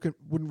experience.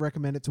 Wouldn't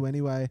recommend it to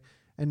anyway.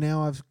 And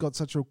now I've got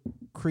such a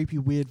creepy,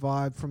 weird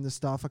vibe from the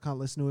stuff. I can't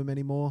listen to him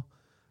anymore.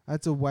 I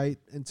had to wait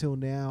until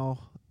now.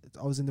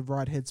 I was in the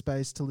right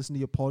headspace to listen to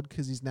your pod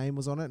because his name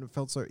was on it and it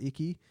felt so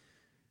icky.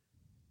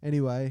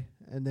 Anyway,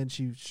 and then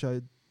she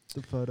showed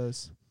the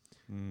photos.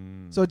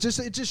 So it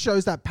just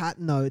shows that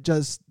pattern though.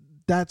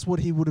 That's what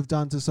he would have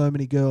done to so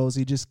many girls.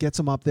 He just gets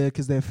them up there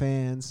because they're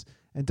fans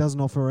and doesn't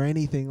offer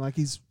anything. Like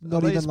he's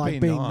not even like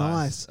being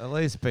nice. At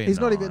least being He's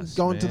not nice, even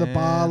going to the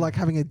bar, like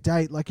having a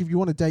date. Like if you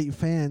want to date your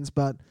fans,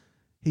 but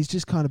he's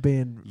just kind of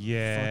being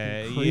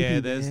fucking creepy,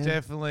 there's man.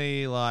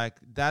 definitely like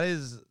that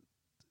is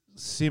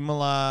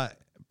similar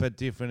but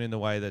different in the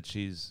way that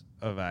she's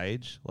of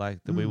age. Like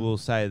we will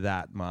say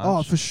that much.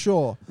 Oh, for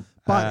sure.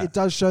 But it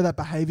does show that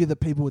behavior that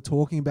people were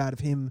talking about of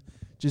him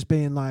just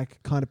being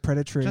like kind of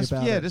predatory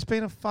about it. Just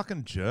being a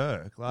fucking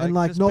jerk. Like, and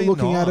like just not be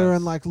looking at her nice.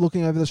 and like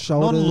looking over the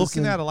shoulders. Not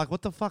looking at her like,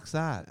 what the fuck's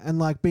that? And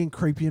like being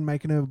creepy and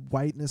making her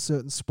wait in a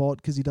certain spot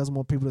because he doesn't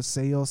want people to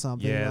see or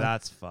something. Yeah, like,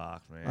 that's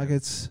fucked, man. Like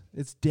it's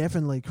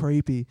definitely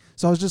creepy.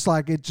 So I was just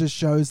like, it just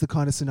shows the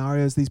kind of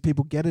scenarios these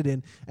people get it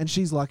in. And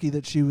she's lucky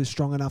that she was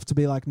strong enough to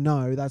be like,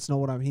 no, that's not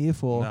what I'm here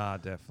for. Nah,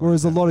 definitely.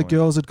 Whereas a lot of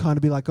girls would kind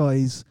of be like, oh,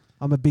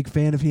 I'm a big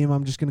fan of him.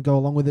 I'm just going to go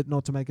along with it,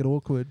 not to make it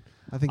awkward.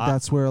 I think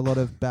that's where a lot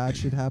of bad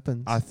shit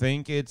happens. I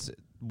think it's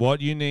what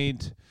you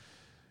need.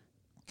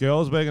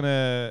 Girls, we're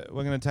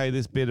gonna tell you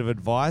this bit of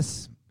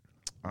advice.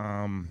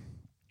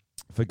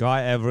 If a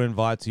guy ever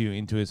invites you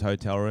into his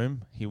hotel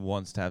room, he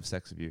wants to have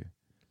sex with you.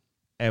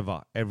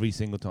 Every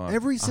single time.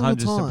 Every single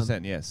time?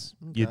 100%, yes.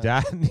 Okay. Your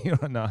dad, you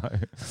don't know.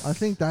 I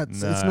think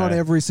it's No. not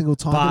every single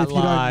time, but if you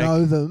like, don't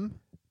know them,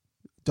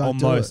 don't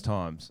do most it.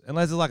 times.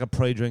 Unless it's like a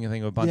pre-drinking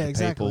thing with a bunch of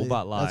exactly. people.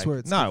 But like, That's where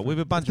it's no, different. with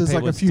a bunch If of there's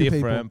people, like a it's few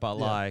different. people,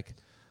 But yeah. like...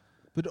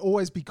 But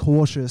always be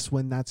cautious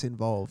when that's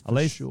involved, At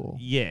least, sure.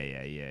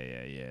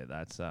 Yeah.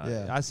 That's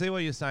Yeah. I see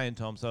what you're saying,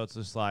 Tom. So it's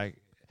just like,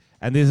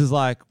 and this is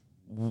like,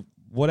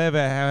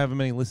 however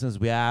many listeners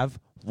we have,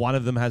 one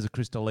of them has a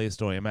Crystal Leah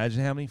story.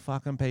 Imagine how many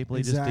fucking people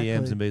Exactly. he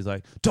just DMs and he's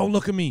like, "Don't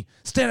look at me,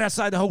 stand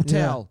outside the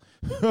hotel."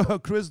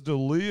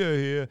 Crystal Leah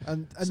here,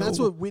 And So- that's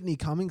what Whitney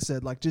Cummings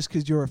said. Like, just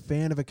because you're a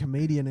fan of a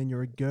comedian and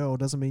you're a girl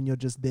doesn't mean you're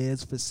just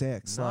theirs for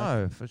sex.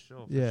 No, for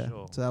sure. Yeah. For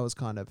sure. So that was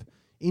kind of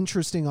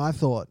interesting, I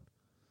thought.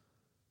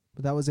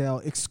 But that was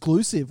our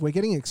exclusive. We're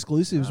getting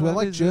exclusives. No, We're that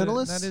like is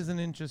journalists. That is an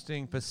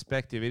interesting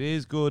perspective. It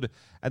is good.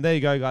 And there you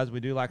go, guys. We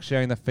do like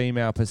sharing the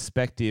female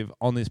perspective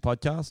on this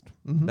podcast.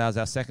 Mhm. That was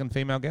our second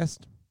female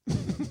guest.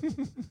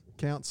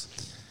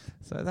 Counts.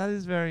 So that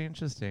is very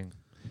interesting.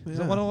 Yeah.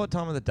 So I wonder what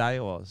time of the day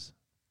it was.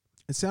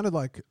 It sounded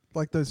like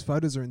those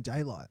photos are in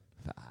daylight.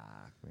 Fuck,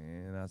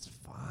 man, that's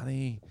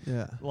funny.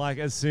 Yeah. Like,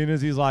 as soon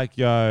as he's like,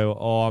 yo,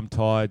 I'm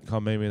tired,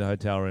 come meet me in the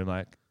hotel room,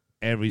 like,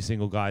 every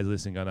single guy's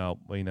listening going, oh,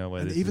 we know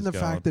where And this even is the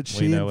going. fact that We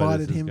she know where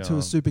this invited is him to a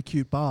going." super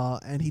cute bar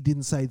and he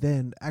didn't say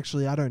then,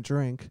 actually, I don't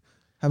drink.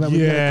 How about we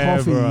get a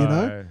coffee, bro. you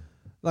know?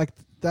 Like,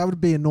 that would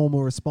be a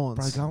normal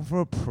response. Bro, going for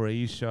a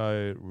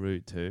pre-show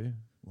route too.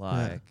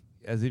 Like,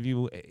 as if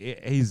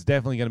he's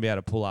definitely going to be able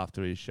to pull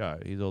after his show.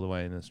 He's all the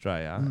way in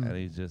Australia and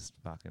he's just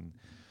fucking,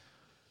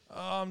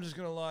 oh, I'm just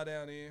going to lie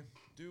down here.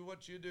 Do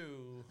what you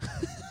do.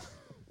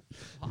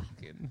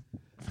 Fucking.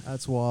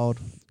 That's wild.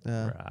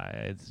 Yeah. Right.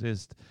 It's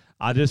just,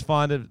 I just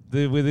find it,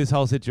 with this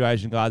whole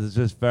situation, guys, it's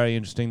just very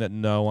interesting that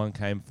no one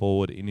came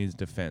forward in his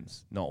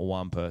defense. Not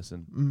one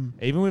person.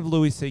 Even with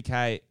Louis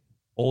C.K.,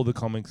 all the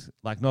comics,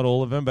 like not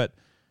all of them, but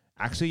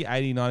actually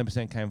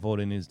 80-90% came forward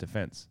in his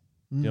defense.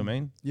 Do you know what I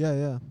mean?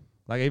 Yeah.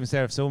 Like even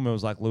Sarah Silverman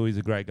was like, Louis is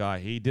a great guy.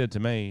 He did it to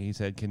me. He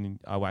said, can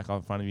I whack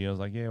off in front of you? I was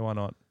like, yeah, why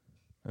not?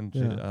 And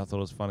I thought it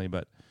was funny,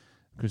 but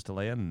Crystal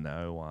Leah,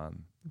 no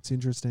one. It's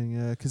interesting,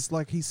 yeah, because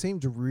like he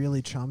seemed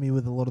really chummy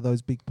with a lot of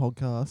those big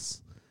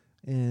podcasts.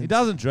 And He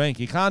doesn't drink.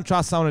 You can't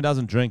trust someone who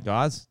doesn't drink,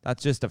 guys.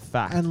 That's just a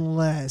fact.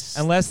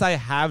 unless they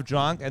have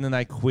drunk and then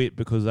they quit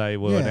because they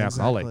were an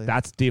alcoholic. exactly.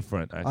 That's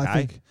different, okay? I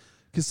think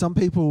because some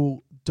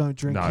people don't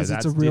drink No, because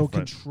it's a that's real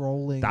different.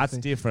 controlling That's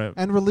thing. different.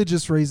 And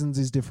religious reasons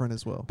is different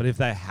as well. But if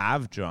they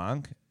have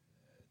drunk,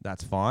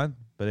 that's fine.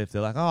 But if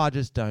they're like, oh, I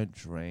just don't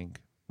drink,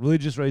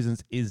 religious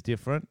reasons is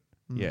different.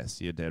 Yes,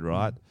 you're dead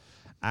right.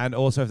 And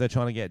also if they're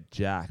trying to get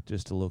jacked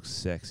just to look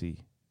sexy,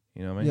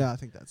 you know what I mean? Yeah, I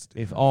think that's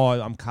different.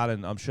 If,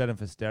 I'm shredding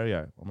for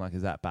stereo. I'm like,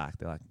 is that back?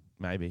 They're like,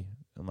 maybe.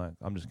 I'm like,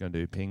 I'm just going to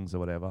do pings or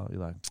whatever.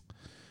 You're like,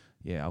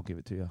 yeah, I'll give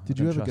it to you. Did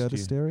I you don't ever go trust to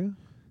you. stereo?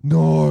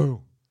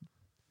 No.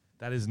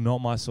 That is not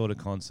my sort of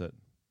concert.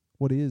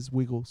 What is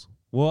Wiggles?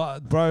 Well,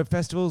 bro,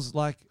 festivals,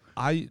 like,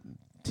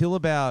 till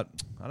about,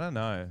 I don't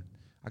know,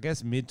 I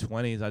guess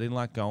mid-20s, I didn't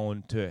like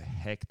going to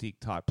hectic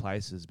type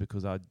places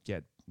because I'd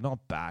get,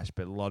 not bashed,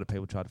 but a lot of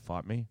people tried to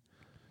fight me.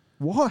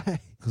 Why?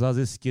 Because I was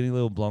this skinny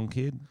little blonde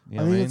kid. You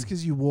know I what think it's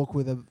because you walk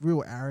with a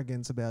real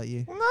arrogance about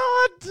you. No,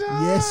 I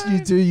don't. Yes, you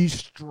do. You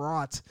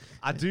strut.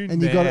 I do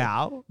And you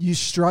now. You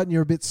strut and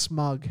you're a bit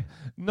smug.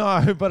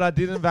 No, but I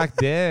didn't back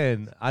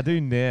then. I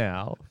do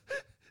now.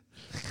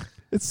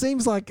 It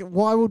seems like,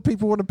 why would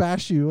people want to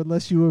bash you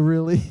unless you were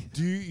really...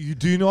 Do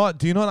you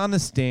not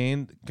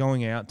understand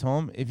going out,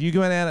 Tom? If you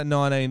go out at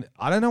 19,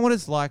 I don't know what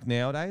it's like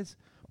nowadays,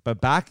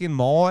 but back in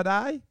my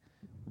day,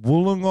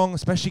 Wollongong,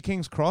 especially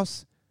King's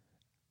Cross,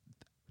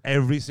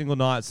 every single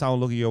night someone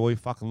look at you, what are you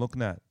fucking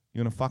looking at?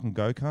 You're going to fucking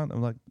go, cunt?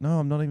 I'm like, no,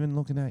 I'm not even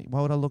looking at you.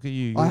 Why would I look at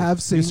you? I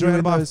have seen you're surrounded you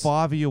in by those,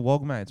 5 of your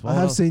wog mates. I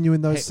have seen you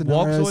in those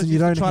scenarios and you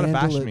don't try to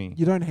bash handle it. me.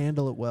 You don't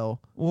handle it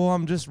well. Well,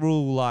 I'm just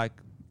real like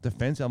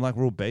defensive. I'm like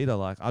real beta.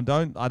 Like I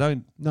don't.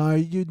 No,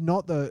 you're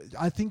not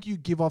I think you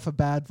give off a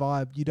bad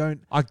vibe. You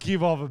don't. I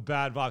give off a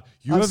bad vibe.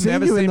 You I've have seen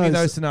never you in seen me in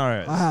those- those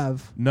scenarios. I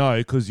have. No,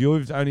 because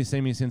you've only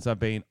seen me since I've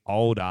been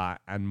older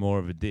and more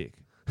of a dick.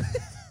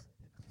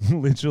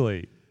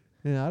 Literally.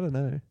 Yeah, I don't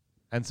know.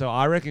 And so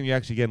I reckon you're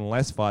actually getting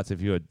less fights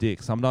if you're a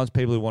dick. Sometimes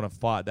people who want to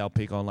fight, they'll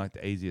pick on like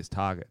the easiest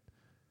target.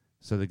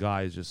 So the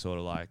guy is just sort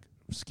of like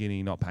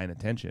skinny, not paying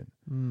attention.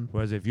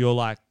 Whereas if you're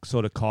like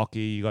sort of cocky,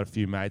 you got a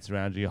few mates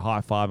around you, you're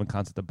high-fiving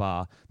cunts at the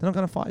bar, they're not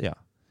going to fight you.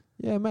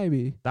 Yeah,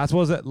 maybe. That's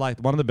was it. Like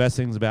one of the best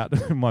things about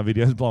my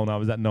videos blowing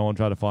up is that no one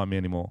tried to fight me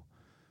anymore.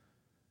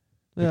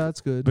 Yeah,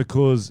 that's good.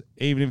 Because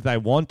even if they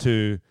want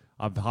to,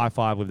 I've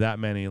high-fived with that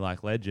many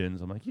like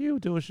legends. I'm like, you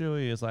do a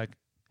shoey. It's like,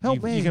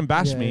 Help me. You can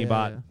bash Yeah, me, yeah,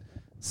 but... yeah.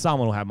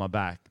 Someone will have my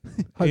back.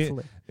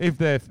 Hopefully. If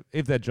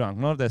they're drunk,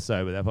 not if they're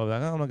sober, they're probably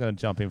like, oh, I'm not going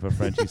to jump in for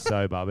Frenchie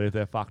sober. But if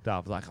they're fucked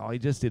up, it's like, oh, he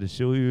just did a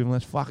shoey.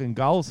 Let's fucking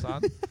goal,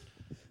 son.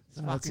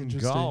 Let's fucking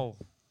goal.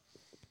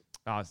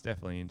 Oh, it's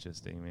definitely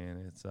interesting,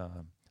 man. It's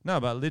no,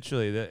 but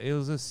literally, it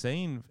was a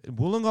scene.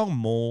 Wollongong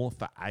Mall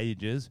for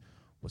ages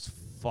was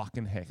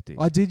fucking hectic.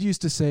 I did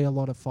used to see a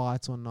lot of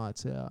fights on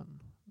nights out.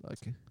 Like,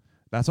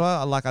 That's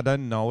why I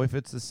don't know if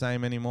it's the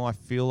same anymore. I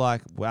feel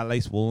like at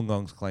least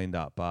Wollongong's cleaned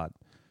up, but.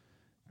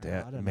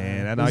 Yeah, I don't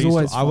man, know. and There's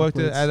I worked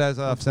always at, as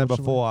I've said unfortunately.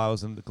 before, I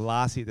was in the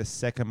Glassy, the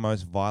second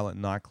most violent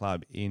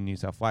nightclub in New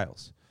South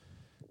Wales,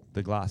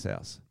 the Glass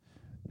House,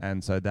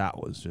 and so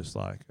that was just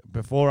like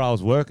before I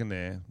was working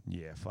there.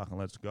 Yeah, fucking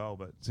let's go.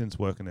 But since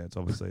working there, it's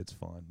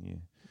fine. Yeah,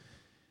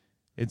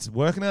 it's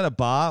working at a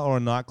bar or a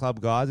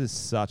nightclub, guys, is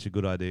such a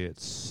good idea.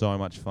 It's so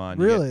much fun.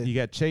 Really, you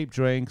get cheap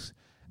drinks.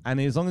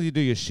 And as long as you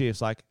do your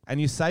shifts, and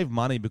you save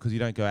money because you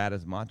don't go out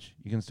as much,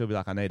 you can still be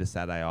like, I need a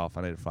Saturday off,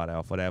 I need a Friday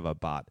off, whatever.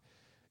 But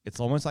it's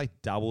almost like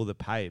double the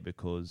pay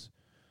because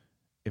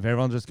if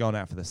everyone's just going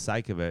out for the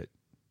sake of it,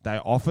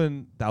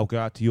 they'll go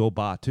out to your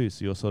bar too,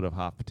 so you'll sort of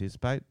half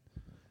participate.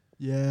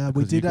 yeah, we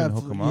Because you did can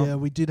have. hook 'em up. Yeah,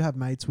 we did have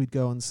mates we'd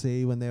go and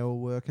see when they were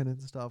working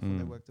and stuff when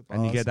they worked at bars.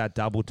 And you get that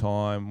double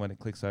time when it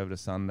clicks over to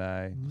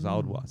Sunday.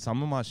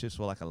 Some of my shifts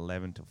were like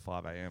 11 to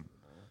 5 a.m.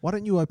 Why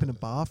don't you open a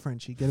bar,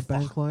 Frenchie? Get a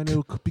bank loan.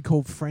 It'll be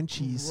called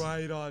Frenchie's.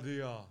 Great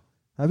idea.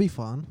 That'd be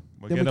fun.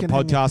 We're Then we getting a can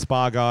hang podcast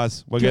bar,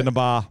 guys. We're getting a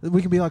bar. We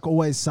can be like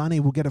Always Sunny.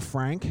 We'll get a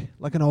Frank,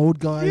 like an old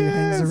guy who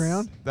hangs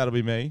around. That'll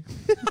be me.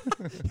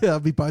 Yeah, it'll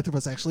be both of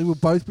us, actually. We'll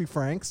both be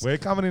Franks. We're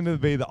coming in to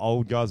be the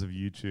old guys of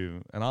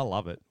YouTube, and I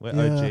love it. We're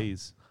Yeah.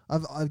 OGs.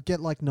 I get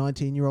like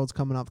 19-year-olds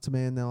coming up to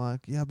me and they're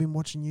like, yeah, I've been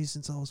watching you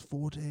since I was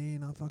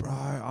 14. Bro,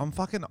 I'm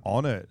fucking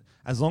on it.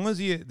 As long as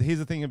here's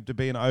the thing to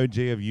be an OG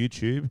of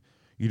YouTube,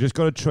 you just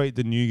got to treat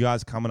the new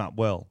guys coming up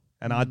well.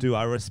 And I do.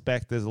 I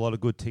respect there's a lot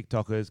of good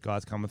TikTokers,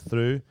 guys coming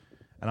through,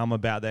 and I'm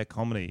about their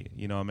comedy.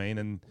 You know what I mean?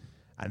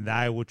 And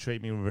they will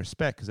treat me with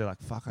respect because they're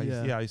like, fuck, I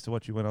used to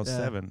watch you when I was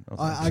 7.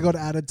 I got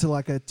added to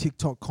like a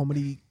TikTok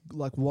comedy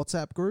like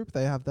WhatsApp group.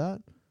 They have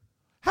that.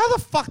 How the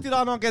fuck did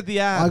I not get the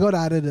ad? I got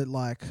added at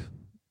like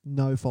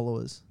no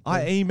followers.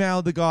 I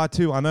emailed the guy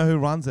too. I know who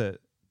runs it.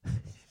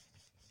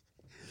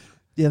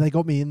 Yeah, they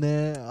got me in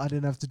there. I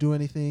didn't have to do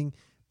anything.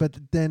 But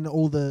then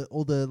all the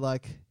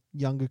like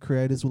younger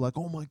creators were like,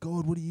 "Oh my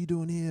god, what are you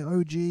doing here?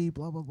 OG,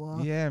 blah blah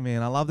blah." Yeah,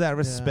 man, I love that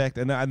respect.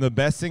 And the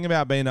best thing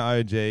about being an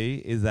OG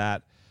is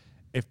that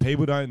if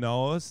people don't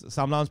know us,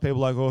 sometimes people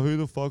are like, "Oh, who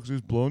the fuck's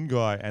this blonde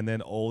guy?" And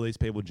then all these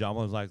people jump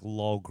on, like,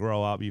 "Lol,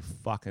 grow up, you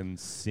fucking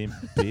simp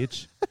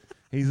bitch."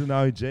 He's an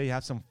OG.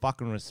 Have some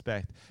fucking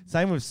respect.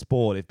 Same with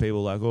sport. If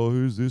people are like, "Oh,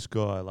 who's this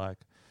guy?" Like,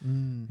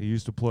 he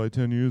used to play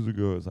 10 years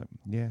ago. It's like,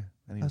 yeah.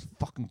 And he was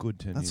fucking good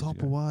 10 years ago.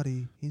 That's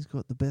Hopewadi. He's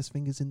got the best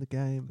fingers in the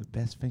game. The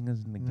best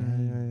fingers in the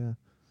game.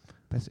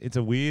 Yeah. It's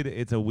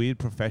a weird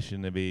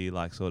profession to be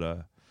like sort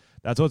of.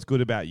 That's what's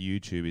good about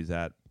YouTube is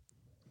that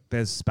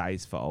there's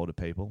space for older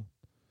people.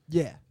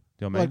 Yeah.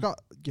 Do you know what I mean?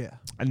 Yeah.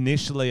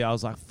 Initially, I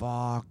was like,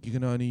 fuck, you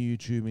can only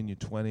YouTube in your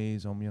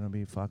 20s. I'm going to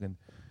be fucking.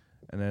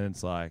 And then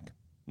it's like,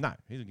 no,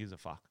 who gives a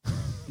fuck?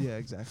 Yeah,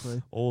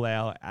 exactly. All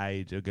our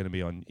age are going to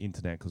be on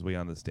internet because we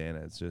understand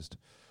it. It's just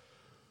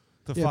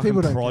the Yeah, fucking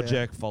people don't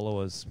project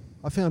followers.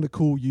 I found a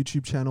cool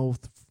YouTube channel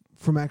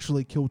from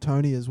actually Kill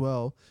Tony as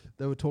well.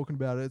 They were talking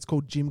about it. It's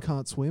called Jim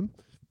Can't Swim.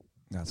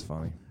 That's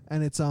funny.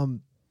 And it's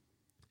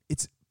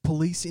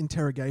police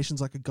interrogations,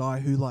 like a guy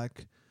who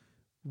like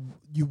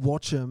you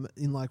watch him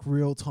in like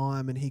real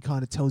time and he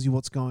kind of tells you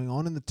what's going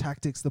on and the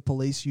tactics the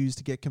police use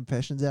to get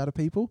confessions out of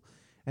people.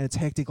 And it's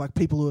hectic, like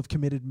people who have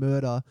committed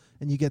murder,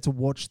 and you get to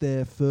watch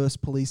their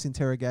first police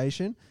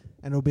interrogation,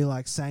 and it'll be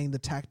like saying the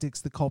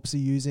tactics the cops are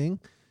using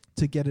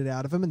to get it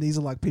out of them. And these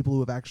are like people who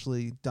have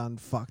actually done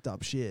fucked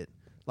up shit.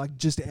 like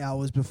just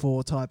hours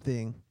before type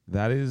thing.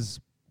 That is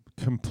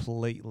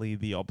completely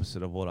the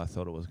opposite of what I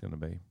thought it was going to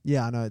be.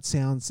 Yeah, I know. It's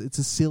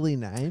a silly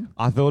name.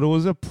 I thought it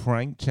was a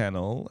prank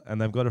channel, and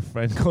they've got a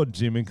friend called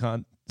Jim who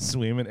can't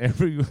swim, and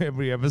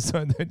every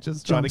episode they're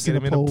just trying to get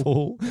him in a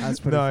pool. That's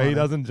pretty No, funny. he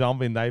doesn't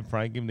jump in. They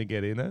prank him to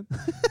get in it.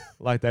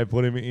 Like they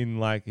put him in,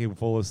 like he'll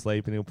fall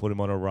asleep and he'll put him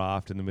on a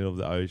raft in the middle of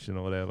the ocean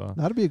or whatever.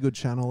 That'd be a good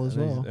channel as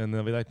well. And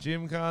they'll be like,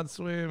 Jim can't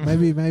swim.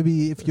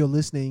 Maybe if you're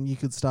listening, you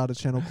could start a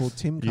channel called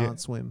Tim Yeah. Can't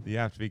Swim. You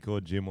have to be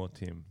called Jim or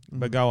Tim.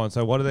 But go on.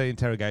 So what are the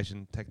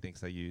interrogation techniques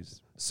they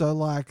use? So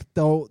like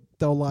they'll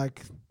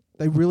like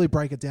they really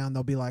break it down.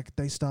 They'll be like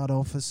they start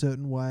off a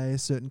certain way, a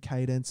certain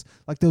cadence.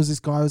 Like there was this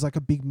guy who was like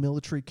a big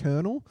military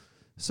colonel.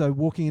 So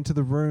walking into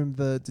the room,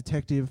 the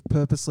detective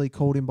purposely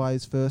called him by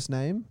his first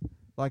name.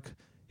 Like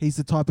he's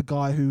the type of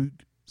guy who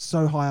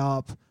so high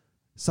up,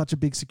 such a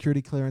big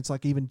security clearance,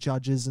 like even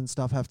judges and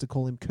stuff have to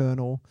call him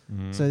Colonel.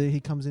 So he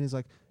comes in, he's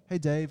like, "Hey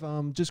Dave,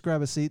 just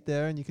grab a seat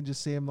there," and you can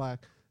just see him like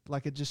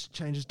it just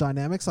changes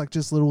dynamics, like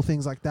just little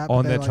things like that. Oh,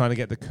 and but they're like, trying to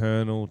get the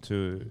Colonel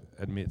to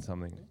admit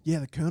something. yeah,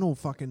 the Colonel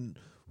fucking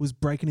was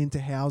breaking into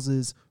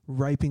houses,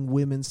 raping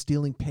women,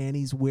 stealing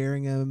panties,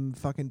 wearing them,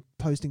 fucking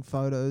posting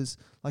photos.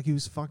 Like he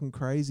was fucking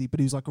crazy, but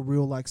he was like a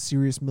real like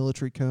serious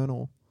military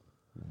colonel.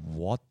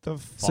 What the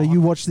fuck? So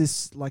you watch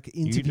this like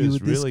interview you with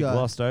just this really guy.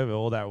 glossed over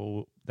all that.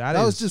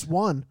 That was just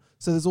one.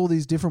 So there's all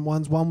these different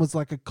ones. One was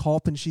like a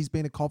cop, and she's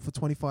been a cop for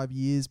 25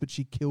 years, but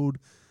she killed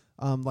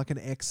like an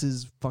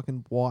ex's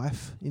fucking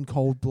wife in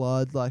cold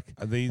blood. Like,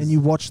 Are these, and you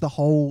watch the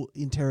whole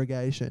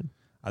interrogation.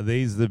 are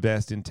these the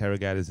best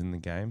interrogators in the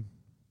game?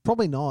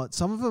 Probably not.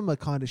 Some of them are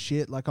kind of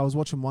shit. Like I was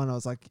watching one, I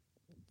was like,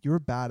 "You're a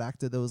bad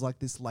actor." There was like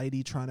this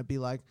lady trying to be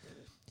like,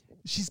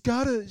 "She's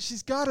got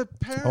a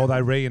parent." Oh,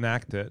 they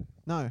reenact it.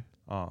 No.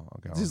 Oh,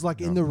 okay. This is like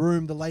in the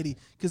room, the lady,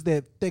 because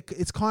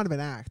it's kind of an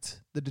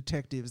act. The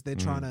detectives, they're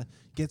trying to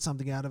get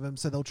something out of him,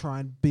 so they'll try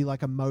and be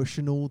like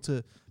emotional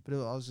to. But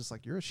I was just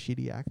like, you're a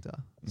shitty actor.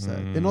 So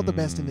they're not the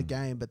best in the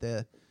game, but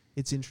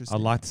it's interesting.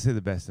 I'd like to see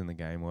the best in the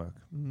game work.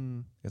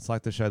 It's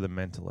like the show The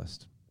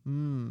Mentalist.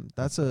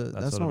 That's what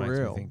not it makes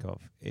real. me think of.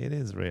 It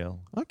is real.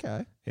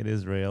 Okay. It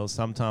is real.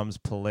 Sometimes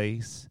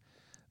police,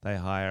 they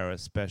hire a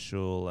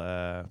special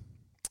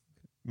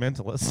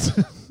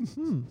mentalist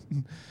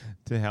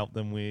to help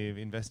them with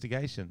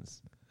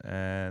investigations.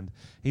 And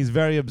he's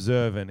very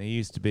observant. He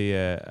used to be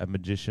a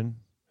magician,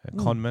 a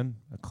conman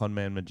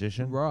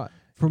magician. Right.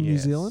 From New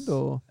Yes. Zealand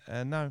or?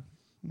 No,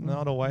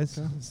 not always.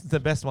 Okay. The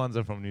best ones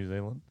are from New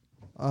Zealand.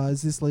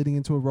 Is this leading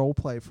into a role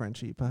play,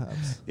 Frenchie,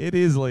 perhaps? It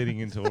is leading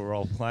into a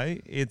role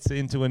play. It's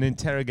into an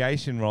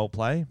interrogation role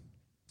play.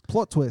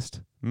 Plot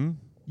twist.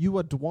 You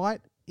are Dwight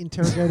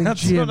interrogating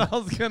That's Jim. what I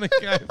was going to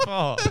go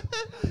for.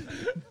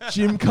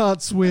 Jim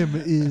can't swim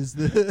is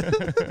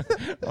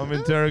the... I'm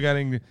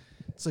interrogating...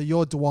 So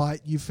you're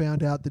Dwight. You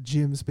found out that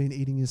Jim's been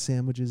eating his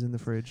sandwiches in the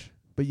fridge.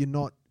 But you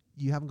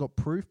haven't got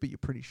proof, but you're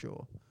pretty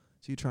sure.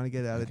 So you're trying to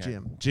get out of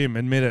Jim. Jim,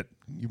 admit it.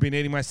 You've been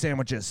eating my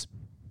sandwiches.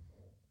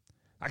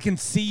 I can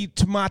see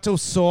tomato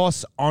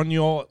sauce on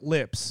your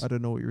lips. I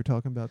don't know what you were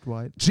talking about,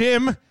 Dwight.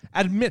 Jim,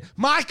 admit.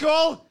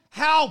 Michael,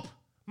 help!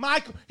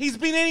 Michael, he's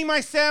been eating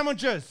my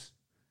sandwiches.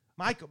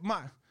 Michael,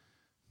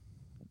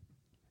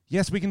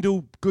 yes, we can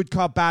do good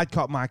cop, bad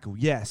cop, Michael.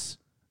 Yes.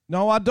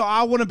 No,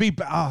 I want to be.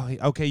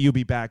 Okay, you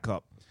be bad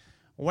cop.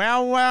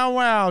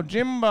 Well,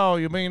 Jimbo,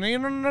 you've been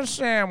eating the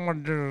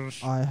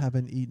sandwiches. I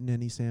haven't eaten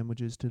any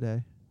sandwiches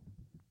today.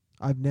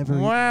 I've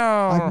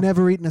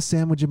never eaten a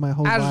sandwich in my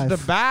whole life. As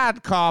the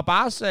bad cop,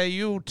 I say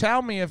you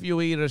tell me if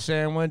you eat a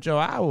sandwich or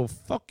I will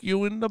fuck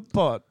you in the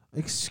butt.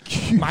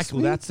 Excuse Michael,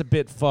 me? that's a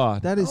bit far.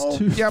 That is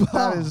too far.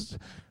 That is.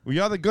 Well,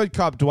 you're the good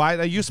cop,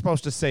 Dwight. Are you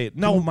supposed to say it?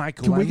 No,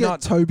 Michael. Can we I'm get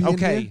not. Toby in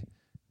Okay. here?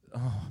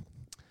 Oh.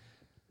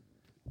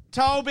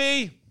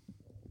 Toby.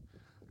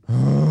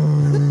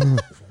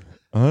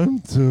 I'm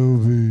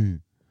Toby.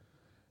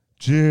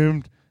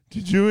 Jim,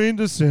 did you eat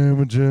the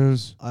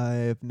sandwiches? I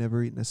have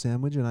never eaten a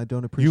sandwich, and I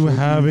don't appreciate You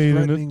have eaten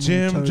threatening it. me,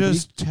 Jim, Toby.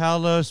 just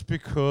tell us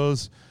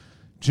because,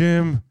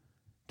 Jim,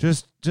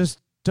 just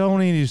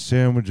don't eat his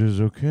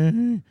sandwiches,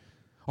 okay?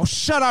 Oh,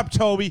 shut up,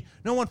 Toby.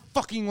 No one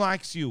fucking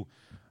likes you.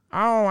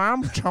 Oh,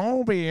 I'm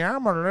Toby.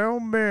 I'm a little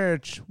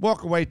bitch.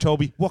 Walk away,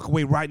 Toby. Walk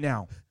away right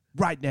now.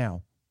 Right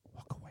now.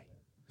 Walk away.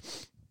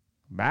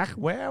 Back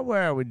where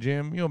were we,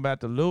 Jim? You're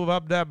about to lube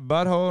up that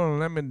butthole and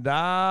let me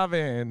dive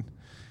in.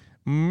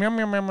 Meow,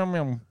 meow, meow, meow,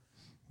 meow.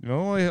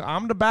 No,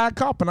 I'm the bad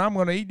cop, and I'm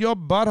going to eat your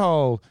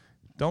butthole.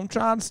 Don't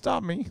try and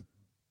stop me.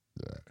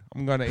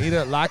 I'm going to eat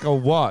it like a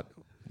what?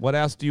 What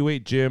else do you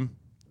eat, Jim?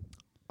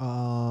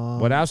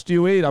 What else do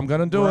you eat? I'm going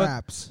to do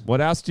wraps. it.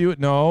 What else do you eat?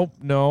 No.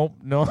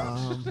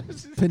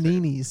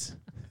 Paninis.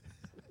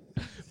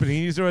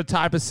 Paninis are a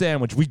type of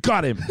sandwich. We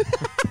got him.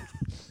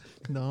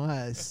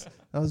 Nice.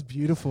 That was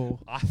beautiful.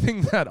 I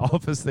think that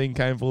office thing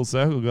came full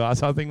circle,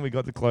 guys. I think we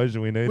got the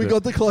closure we needed. We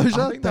got the closure?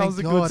 I think that Thank was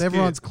a God. good skit.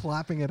 Everyone's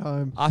clapping at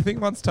home. I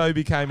think once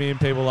Toby came in,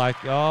 people were like,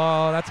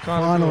 oh, that's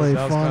kind of good.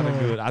 That was kind of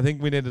good. I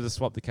think we needed to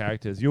swap the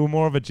characters. You were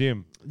more of a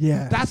Jim.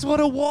 Yeah. That's what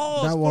it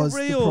was. That was for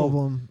real. the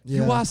problem.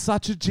 Yeah. You are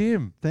such a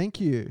Jim.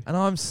 Thank you. And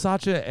I'm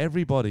such a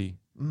everybody.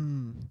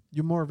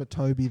 You're more of a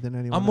Toby than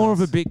anyone I'm more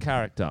else. of a big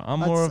character.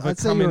 I'm more of a I'd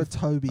say you're a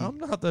Toby. I'm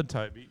not the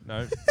Toby.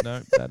 No,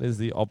 that is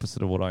the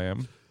opposite of what I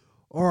am.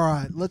 All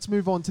right, let's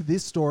move on to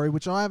this story,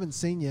 which I haven't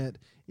seen yet.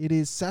 It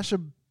is Sacha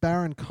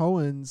Baron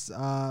Cohen's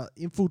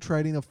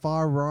infiltrating the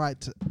far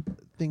right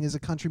thing as a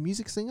country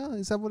music singer.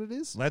 Is that what it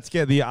is? Let's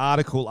get the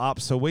article up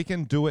so we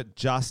can do it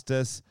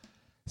justice.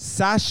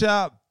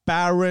 Sacha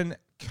Baron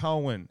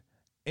Cohen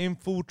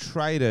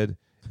infiltrated.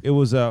 It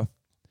wasn't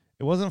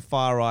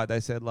far right. They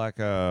said like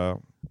a.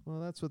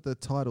 Well, that's what the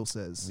title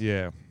says.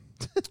 Yeah.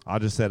 I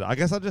guess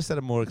I just said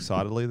it more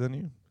excitedly than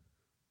you.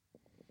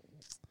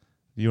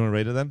 You want to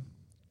read it then?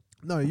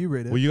 No, you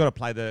read it. Well, you got to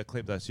play the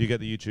clip though. So you get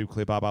the YouTube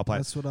clip up. I'll play.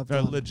 That's what I've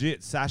no, done.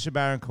 Legit, Sacha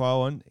Baron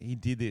Cohen. He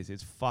did this.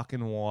 It's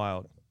fucking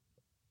wild.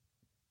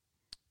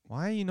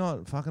 Why are you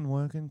not fucking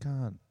working,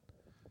 cunt?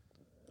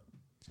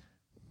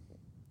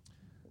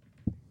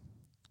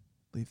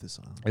 Leave this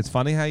on. It's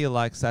funny how you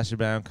like Sacha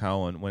Baron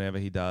Cohen whenever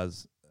he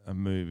does a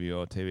movie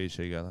or a TV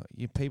show. You go,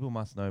 you people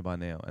must know by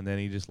now, and then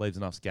he just leaves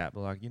enough scat.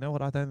 But like, you know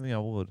what? I don't think I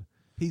would.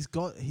 He's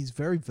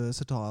very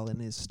versatile in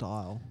his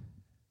style.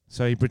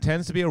 So he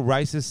pretends to be a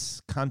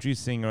racist country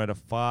singer at a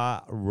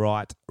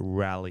far-right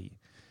rally.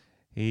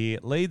 He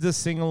leads a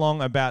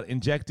sing-along about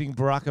injecting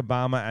Barack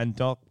Obama and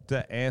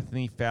Dr.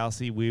 Anthony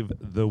Fauci with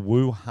the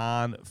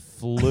Wuhan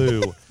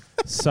flu.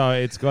 So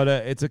it's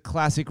a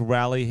classic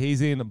rally.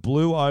 He's in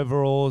blue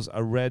overalls,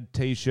 a red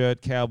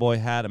T-shirt, cowboy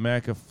hat,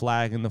 America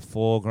flag in the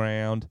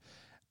foreground.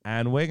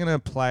 And we're going to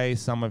play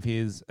some of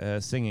his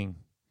singing.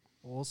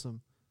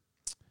 Awesome.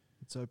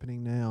 It's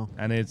opening now.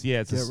 And it's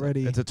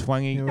ready. It's a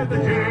twangy.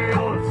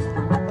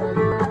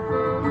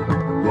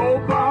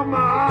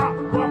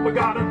 Obama, what we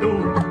gotta do?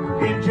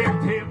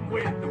 Inject him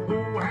with the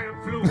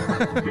Wuhan flu.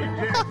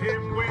 Inject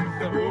him with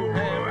the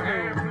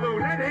Wuhan flu.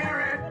 Let's hear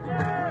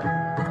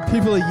it.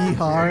 People are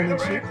yeehawing and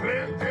shit.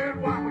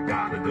 Clinton, what we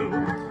gotta do?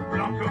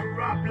 Lock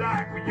her up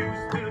like we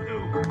used to do.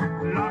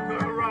 Lock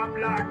her up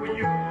like we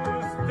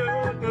used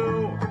to do.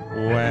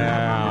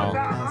 Wow.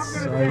 That's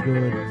so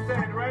good.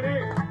 Ready?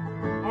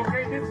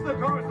 Okay, this is the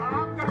chorus.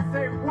 I'm gonna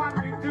say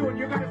 1, 2, and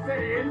you're gonna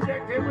say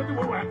inject him with the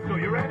Wuhan flu.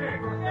 You ready?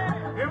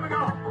 Here we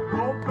go.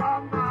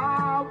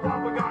 Obama,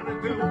 what we gonna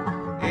do?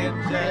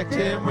 Inject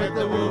him with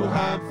the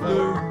Wuhan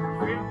flu.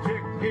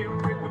 Inject him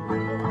with the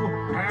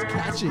Wuhan flu.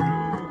 Catchy.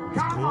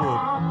 Come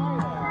on.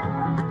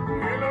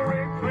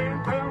 Hillary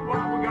Clinton,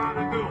 what we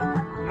gonna do?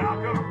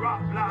 Lock her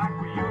up like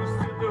we used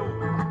to do.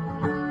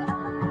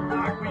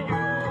 Like we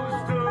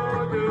used to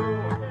do.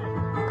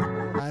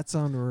 That's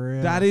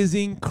unreal. That is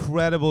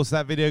incredible. So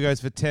that video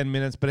goes for 10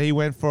 minutes, but he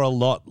went for a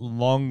lot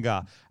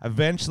longer.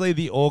 Eventually,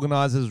 the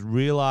organizers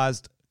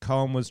realized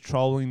Cohen was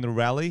trolling the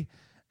rally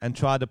and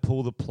tried to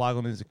pull the plug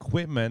on his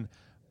equipment,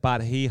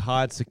 but he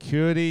hired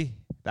security.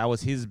 That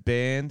was his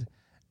band,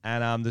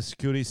 and the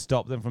security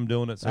stopped them from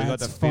doing it, so he got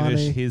to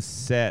finish his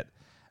set.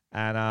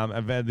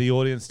 And then the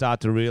audience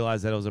started to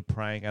realize that it was a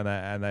prank,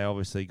 and they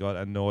obviously got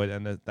annoyed,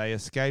 and they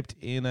escaped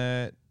in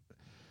a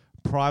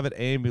private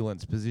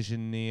ambulance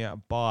positioned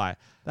nearby.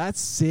 That's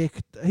sick.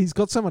 He's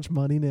got so much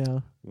money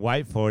now.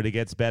 Wait for it. It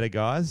gets better,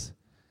 guys.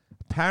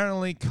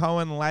 Apparently,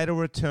 Cohen later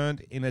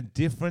returned in a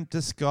different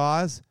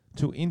disguise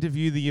to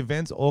interview the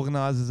event's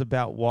organizers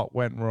about what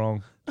went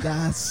wrong.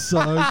 That's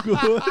so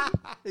good.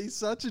 He's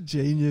such a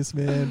genius,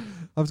 man.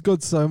 I've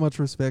got so much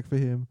respect for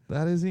him.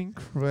 That is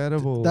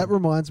incredible. That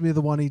reminds me of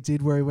the one he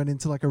did where he went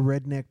into like a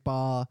redneck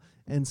bar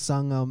and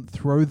sung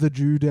Throw the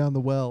Jew Down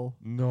the Well.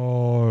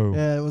 No.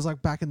 Yeah, it was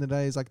like back in the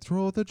day. He's like,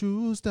 throw the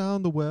Jews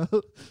down the well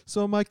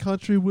so my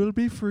country will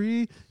be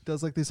free.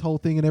 Does like this whole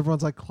thing and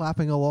everyone's like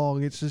clapping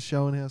along. It's just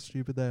showing how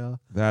stupid they are.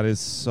 That is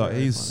so...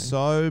 Very he's funny.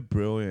 so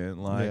brilliant.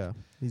 Like, yeah,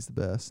 he's the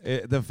best.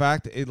 the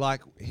fact,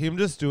 like, him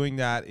just doing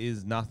that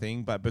is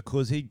nothing, but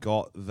because he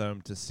got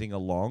them to sing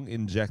along,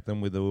 inject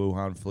them with the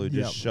Wuhan flu,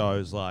 just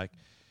shows, like,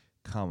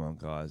 come on,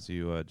 guys,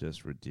 you are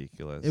just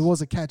ridiculous. It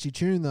was a catchy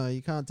tune, though.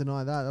 You can't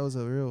deny that. That was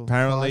a real...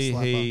 Apparently,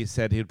 thigh he slapper.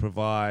 said he'd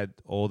provide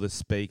all the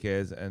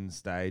speakers and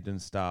stage and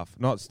stuff.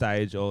 Not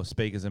stage or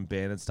speakers and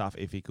band and stuff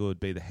if he could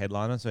be the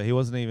headliner. So he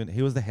wasn't even...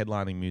 He was the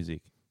headlining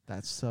music.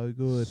 That's so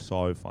good.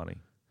 So funny.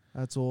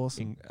 That's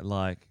awesome.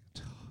 Like,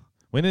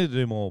 we need to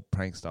do more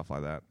prank stuff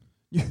like that.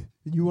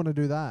 You want to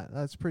do that?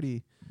 That's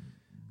pretty...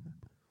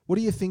 What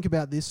do you think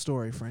about this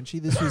story, Frenchie?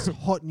 This was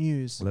hot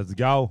news. Let's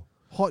go.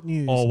 Hot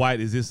news. Oh, wait,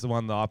 is this the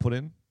one that I put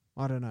in?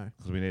 I don't know.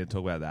 Because we need to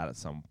talk about that at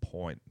some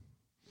point.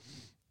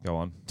 Go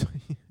on.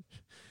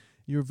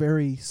 You're a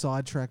very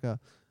sidetracker.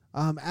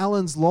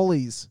 Alan's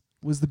Lollies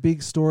was the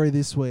big story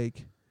this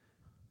week.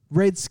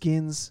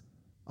 Redskins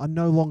are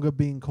no longer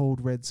being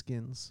called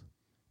Redskins.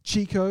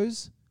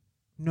 Chicos,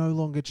 no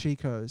longer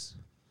Chicos.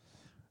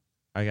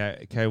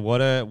 Okay.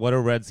 What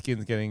are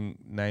Redskins getting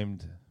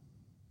named?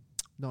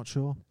 Not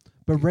sure.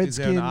 But Is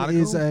there an Redskin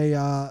is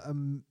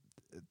article?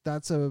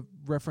 that's a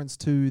reference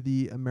to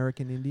the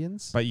American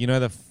Indians. But you know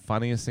the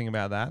funniest thing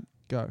about that?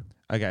 Go.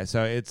 Okay,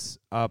 so it's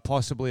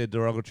possibly a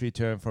derogatory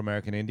term for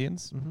American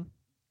Indians.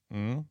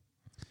 Mm-hmm.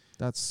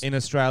 That's In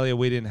Australia,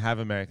 we didn't have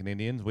American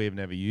Indians. We've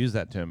never used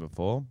that term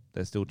before.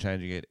 They're still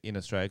changing it in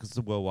Australia because it's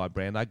a worldwide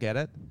brand. I get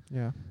it.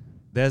 yeah.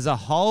 There's a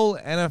whole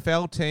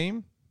NFL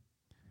team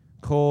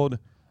called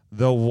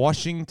the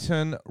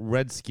Washington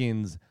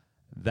Redskins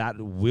that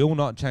will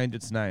not change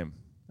its name.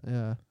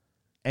 Yeah.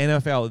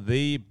 NFL,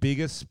 the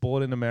biggest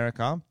sport in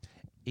America,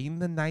 in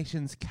the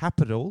nation's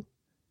capital,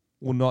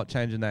 will not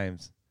change the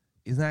names.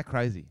 Isn't that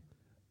crazy?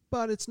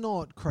 But it's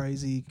not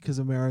crazy because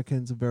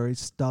Americans are very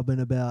stubborn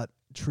about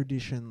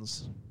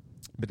traditions.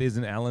 But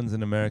isn't Allen's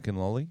an American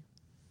lolly?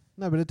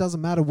 No, but it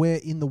doesn't matter where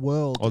in the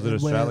world. Or is it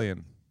and where-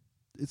 Australian?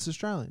 It's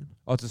Australian.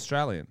 Oh, it's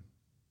Australian.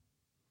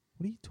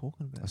 What are you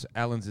talking about? So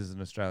Allen's is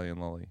an Australian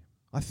lolly.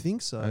 I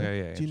think so. Okay,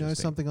 yeah. Do you know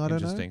interesting. something I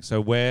don't know? Interesting.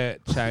 So we're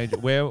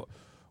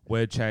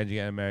changing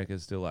it.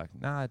 America's still like,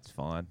 nah, it's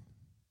fine.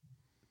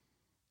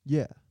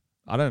 Yeah.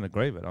 I don't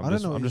agree, but I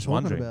don't know what I'm you're just talking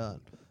wondering.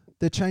 about.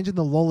 They're changing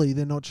the lolly.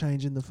 They're not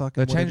changing the fucking.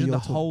 They're whatever changing you're the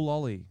whole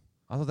lolly.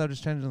 I thought they were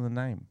just changing the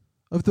name.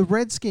 of the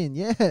Redskin.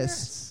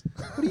 Yes.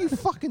 What are you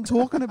fucking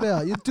talking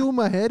about? You're doing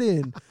my head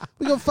in.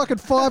 We got fucking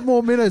 5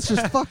 more minutes.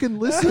 Just fucking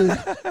listen.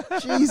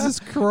 Jesus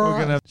Christ. We're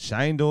gonna have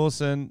Shane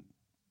Dawson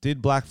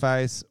did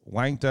blackface,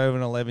 wanked over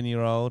an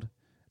 11-year-old,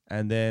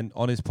 and then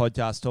on his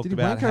podcast talked Did he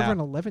about wank how over an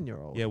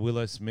 11-year-old? yeah,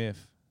 Willow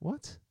Smith,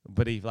 What?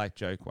 but he like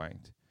joke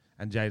wanked,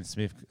 and Jaden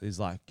Smith is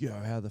like, yo,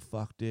 how the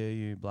fuck dare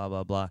you, blah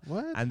blah blah.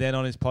 What? And then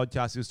on his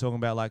podcast, he was talking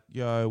about like,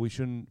 yo, we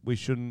shouldn't.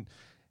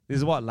 This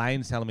is what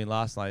Lane's telling me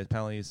last night.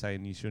 Apparently, he's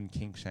saying you shouldn't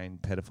kink shame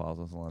pedophiles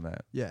or something like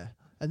that. Yeah.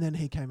 And then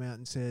he came out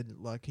and said,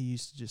 like, he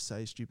used to just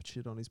say stupid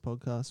shit on his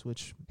podcast,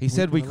 which... He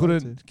said we can relate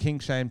couldn't to.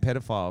 kink shame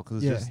pedophile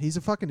because Yeah, it's just he's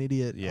a fucking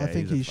idiot. yeah, I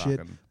think a he's shit.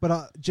 fucking-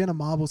 But Jenna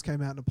Marbles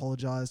came out and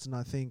apologized, and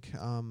I think...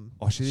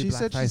 Oh, she did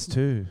said blackface she's-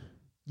 too.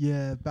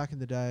 Yeah, back in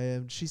the day.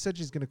 And she said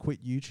she's going to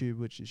quit YouTube,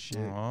 which is shit.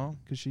 Aw.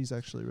 Because she's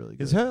actually really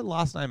good. Is her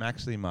last name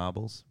actually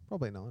Marbles?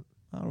 Probably not.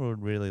 I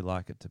would really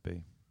like it to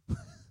be.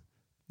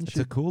 You It's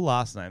a cool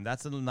last name.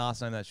 That's a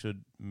last name that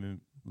should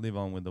live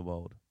on with the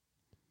world.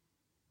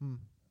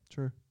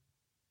 True.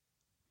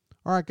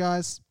 All right,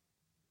 guys.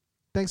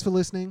 Thanks for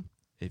listening.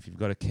 If you've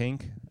got a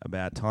kink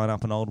about tying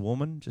up an old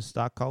woman, just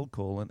start cold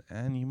calling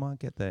and you might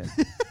get there.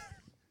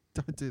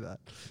 Don't do that.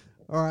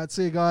 All right,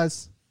 see you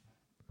guys.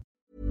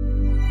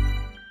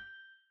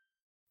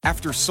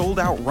 After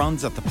sold-out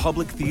runs at the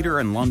Public Theatre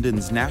and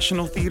London's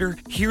National Theatre,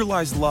 Here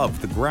Lies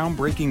Love, the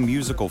groundbreaking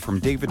musical from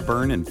David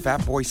Byrne and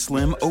Fatboy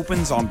Slim,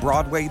 opens on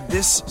Broadway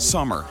this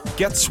summer.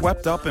 Get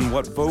swept up in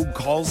what Vogue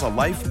calls a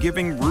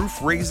life-giving,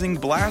 roof-raising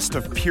blast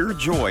of pure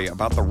joy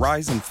about the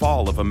rise and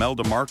fall of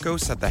Imelda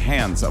Marcos at the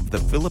hands of the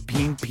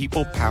Philippine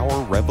People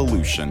Power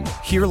Revolution.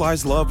 Here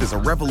Lies Love is a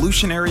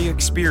revolutionary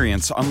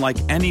experience unlike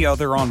any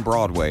other on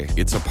Broadway.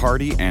 It's a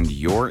party and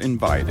you're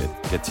invited.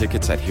 Get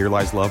tickets at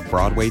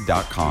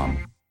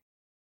HereLiesLoveBroadway.com.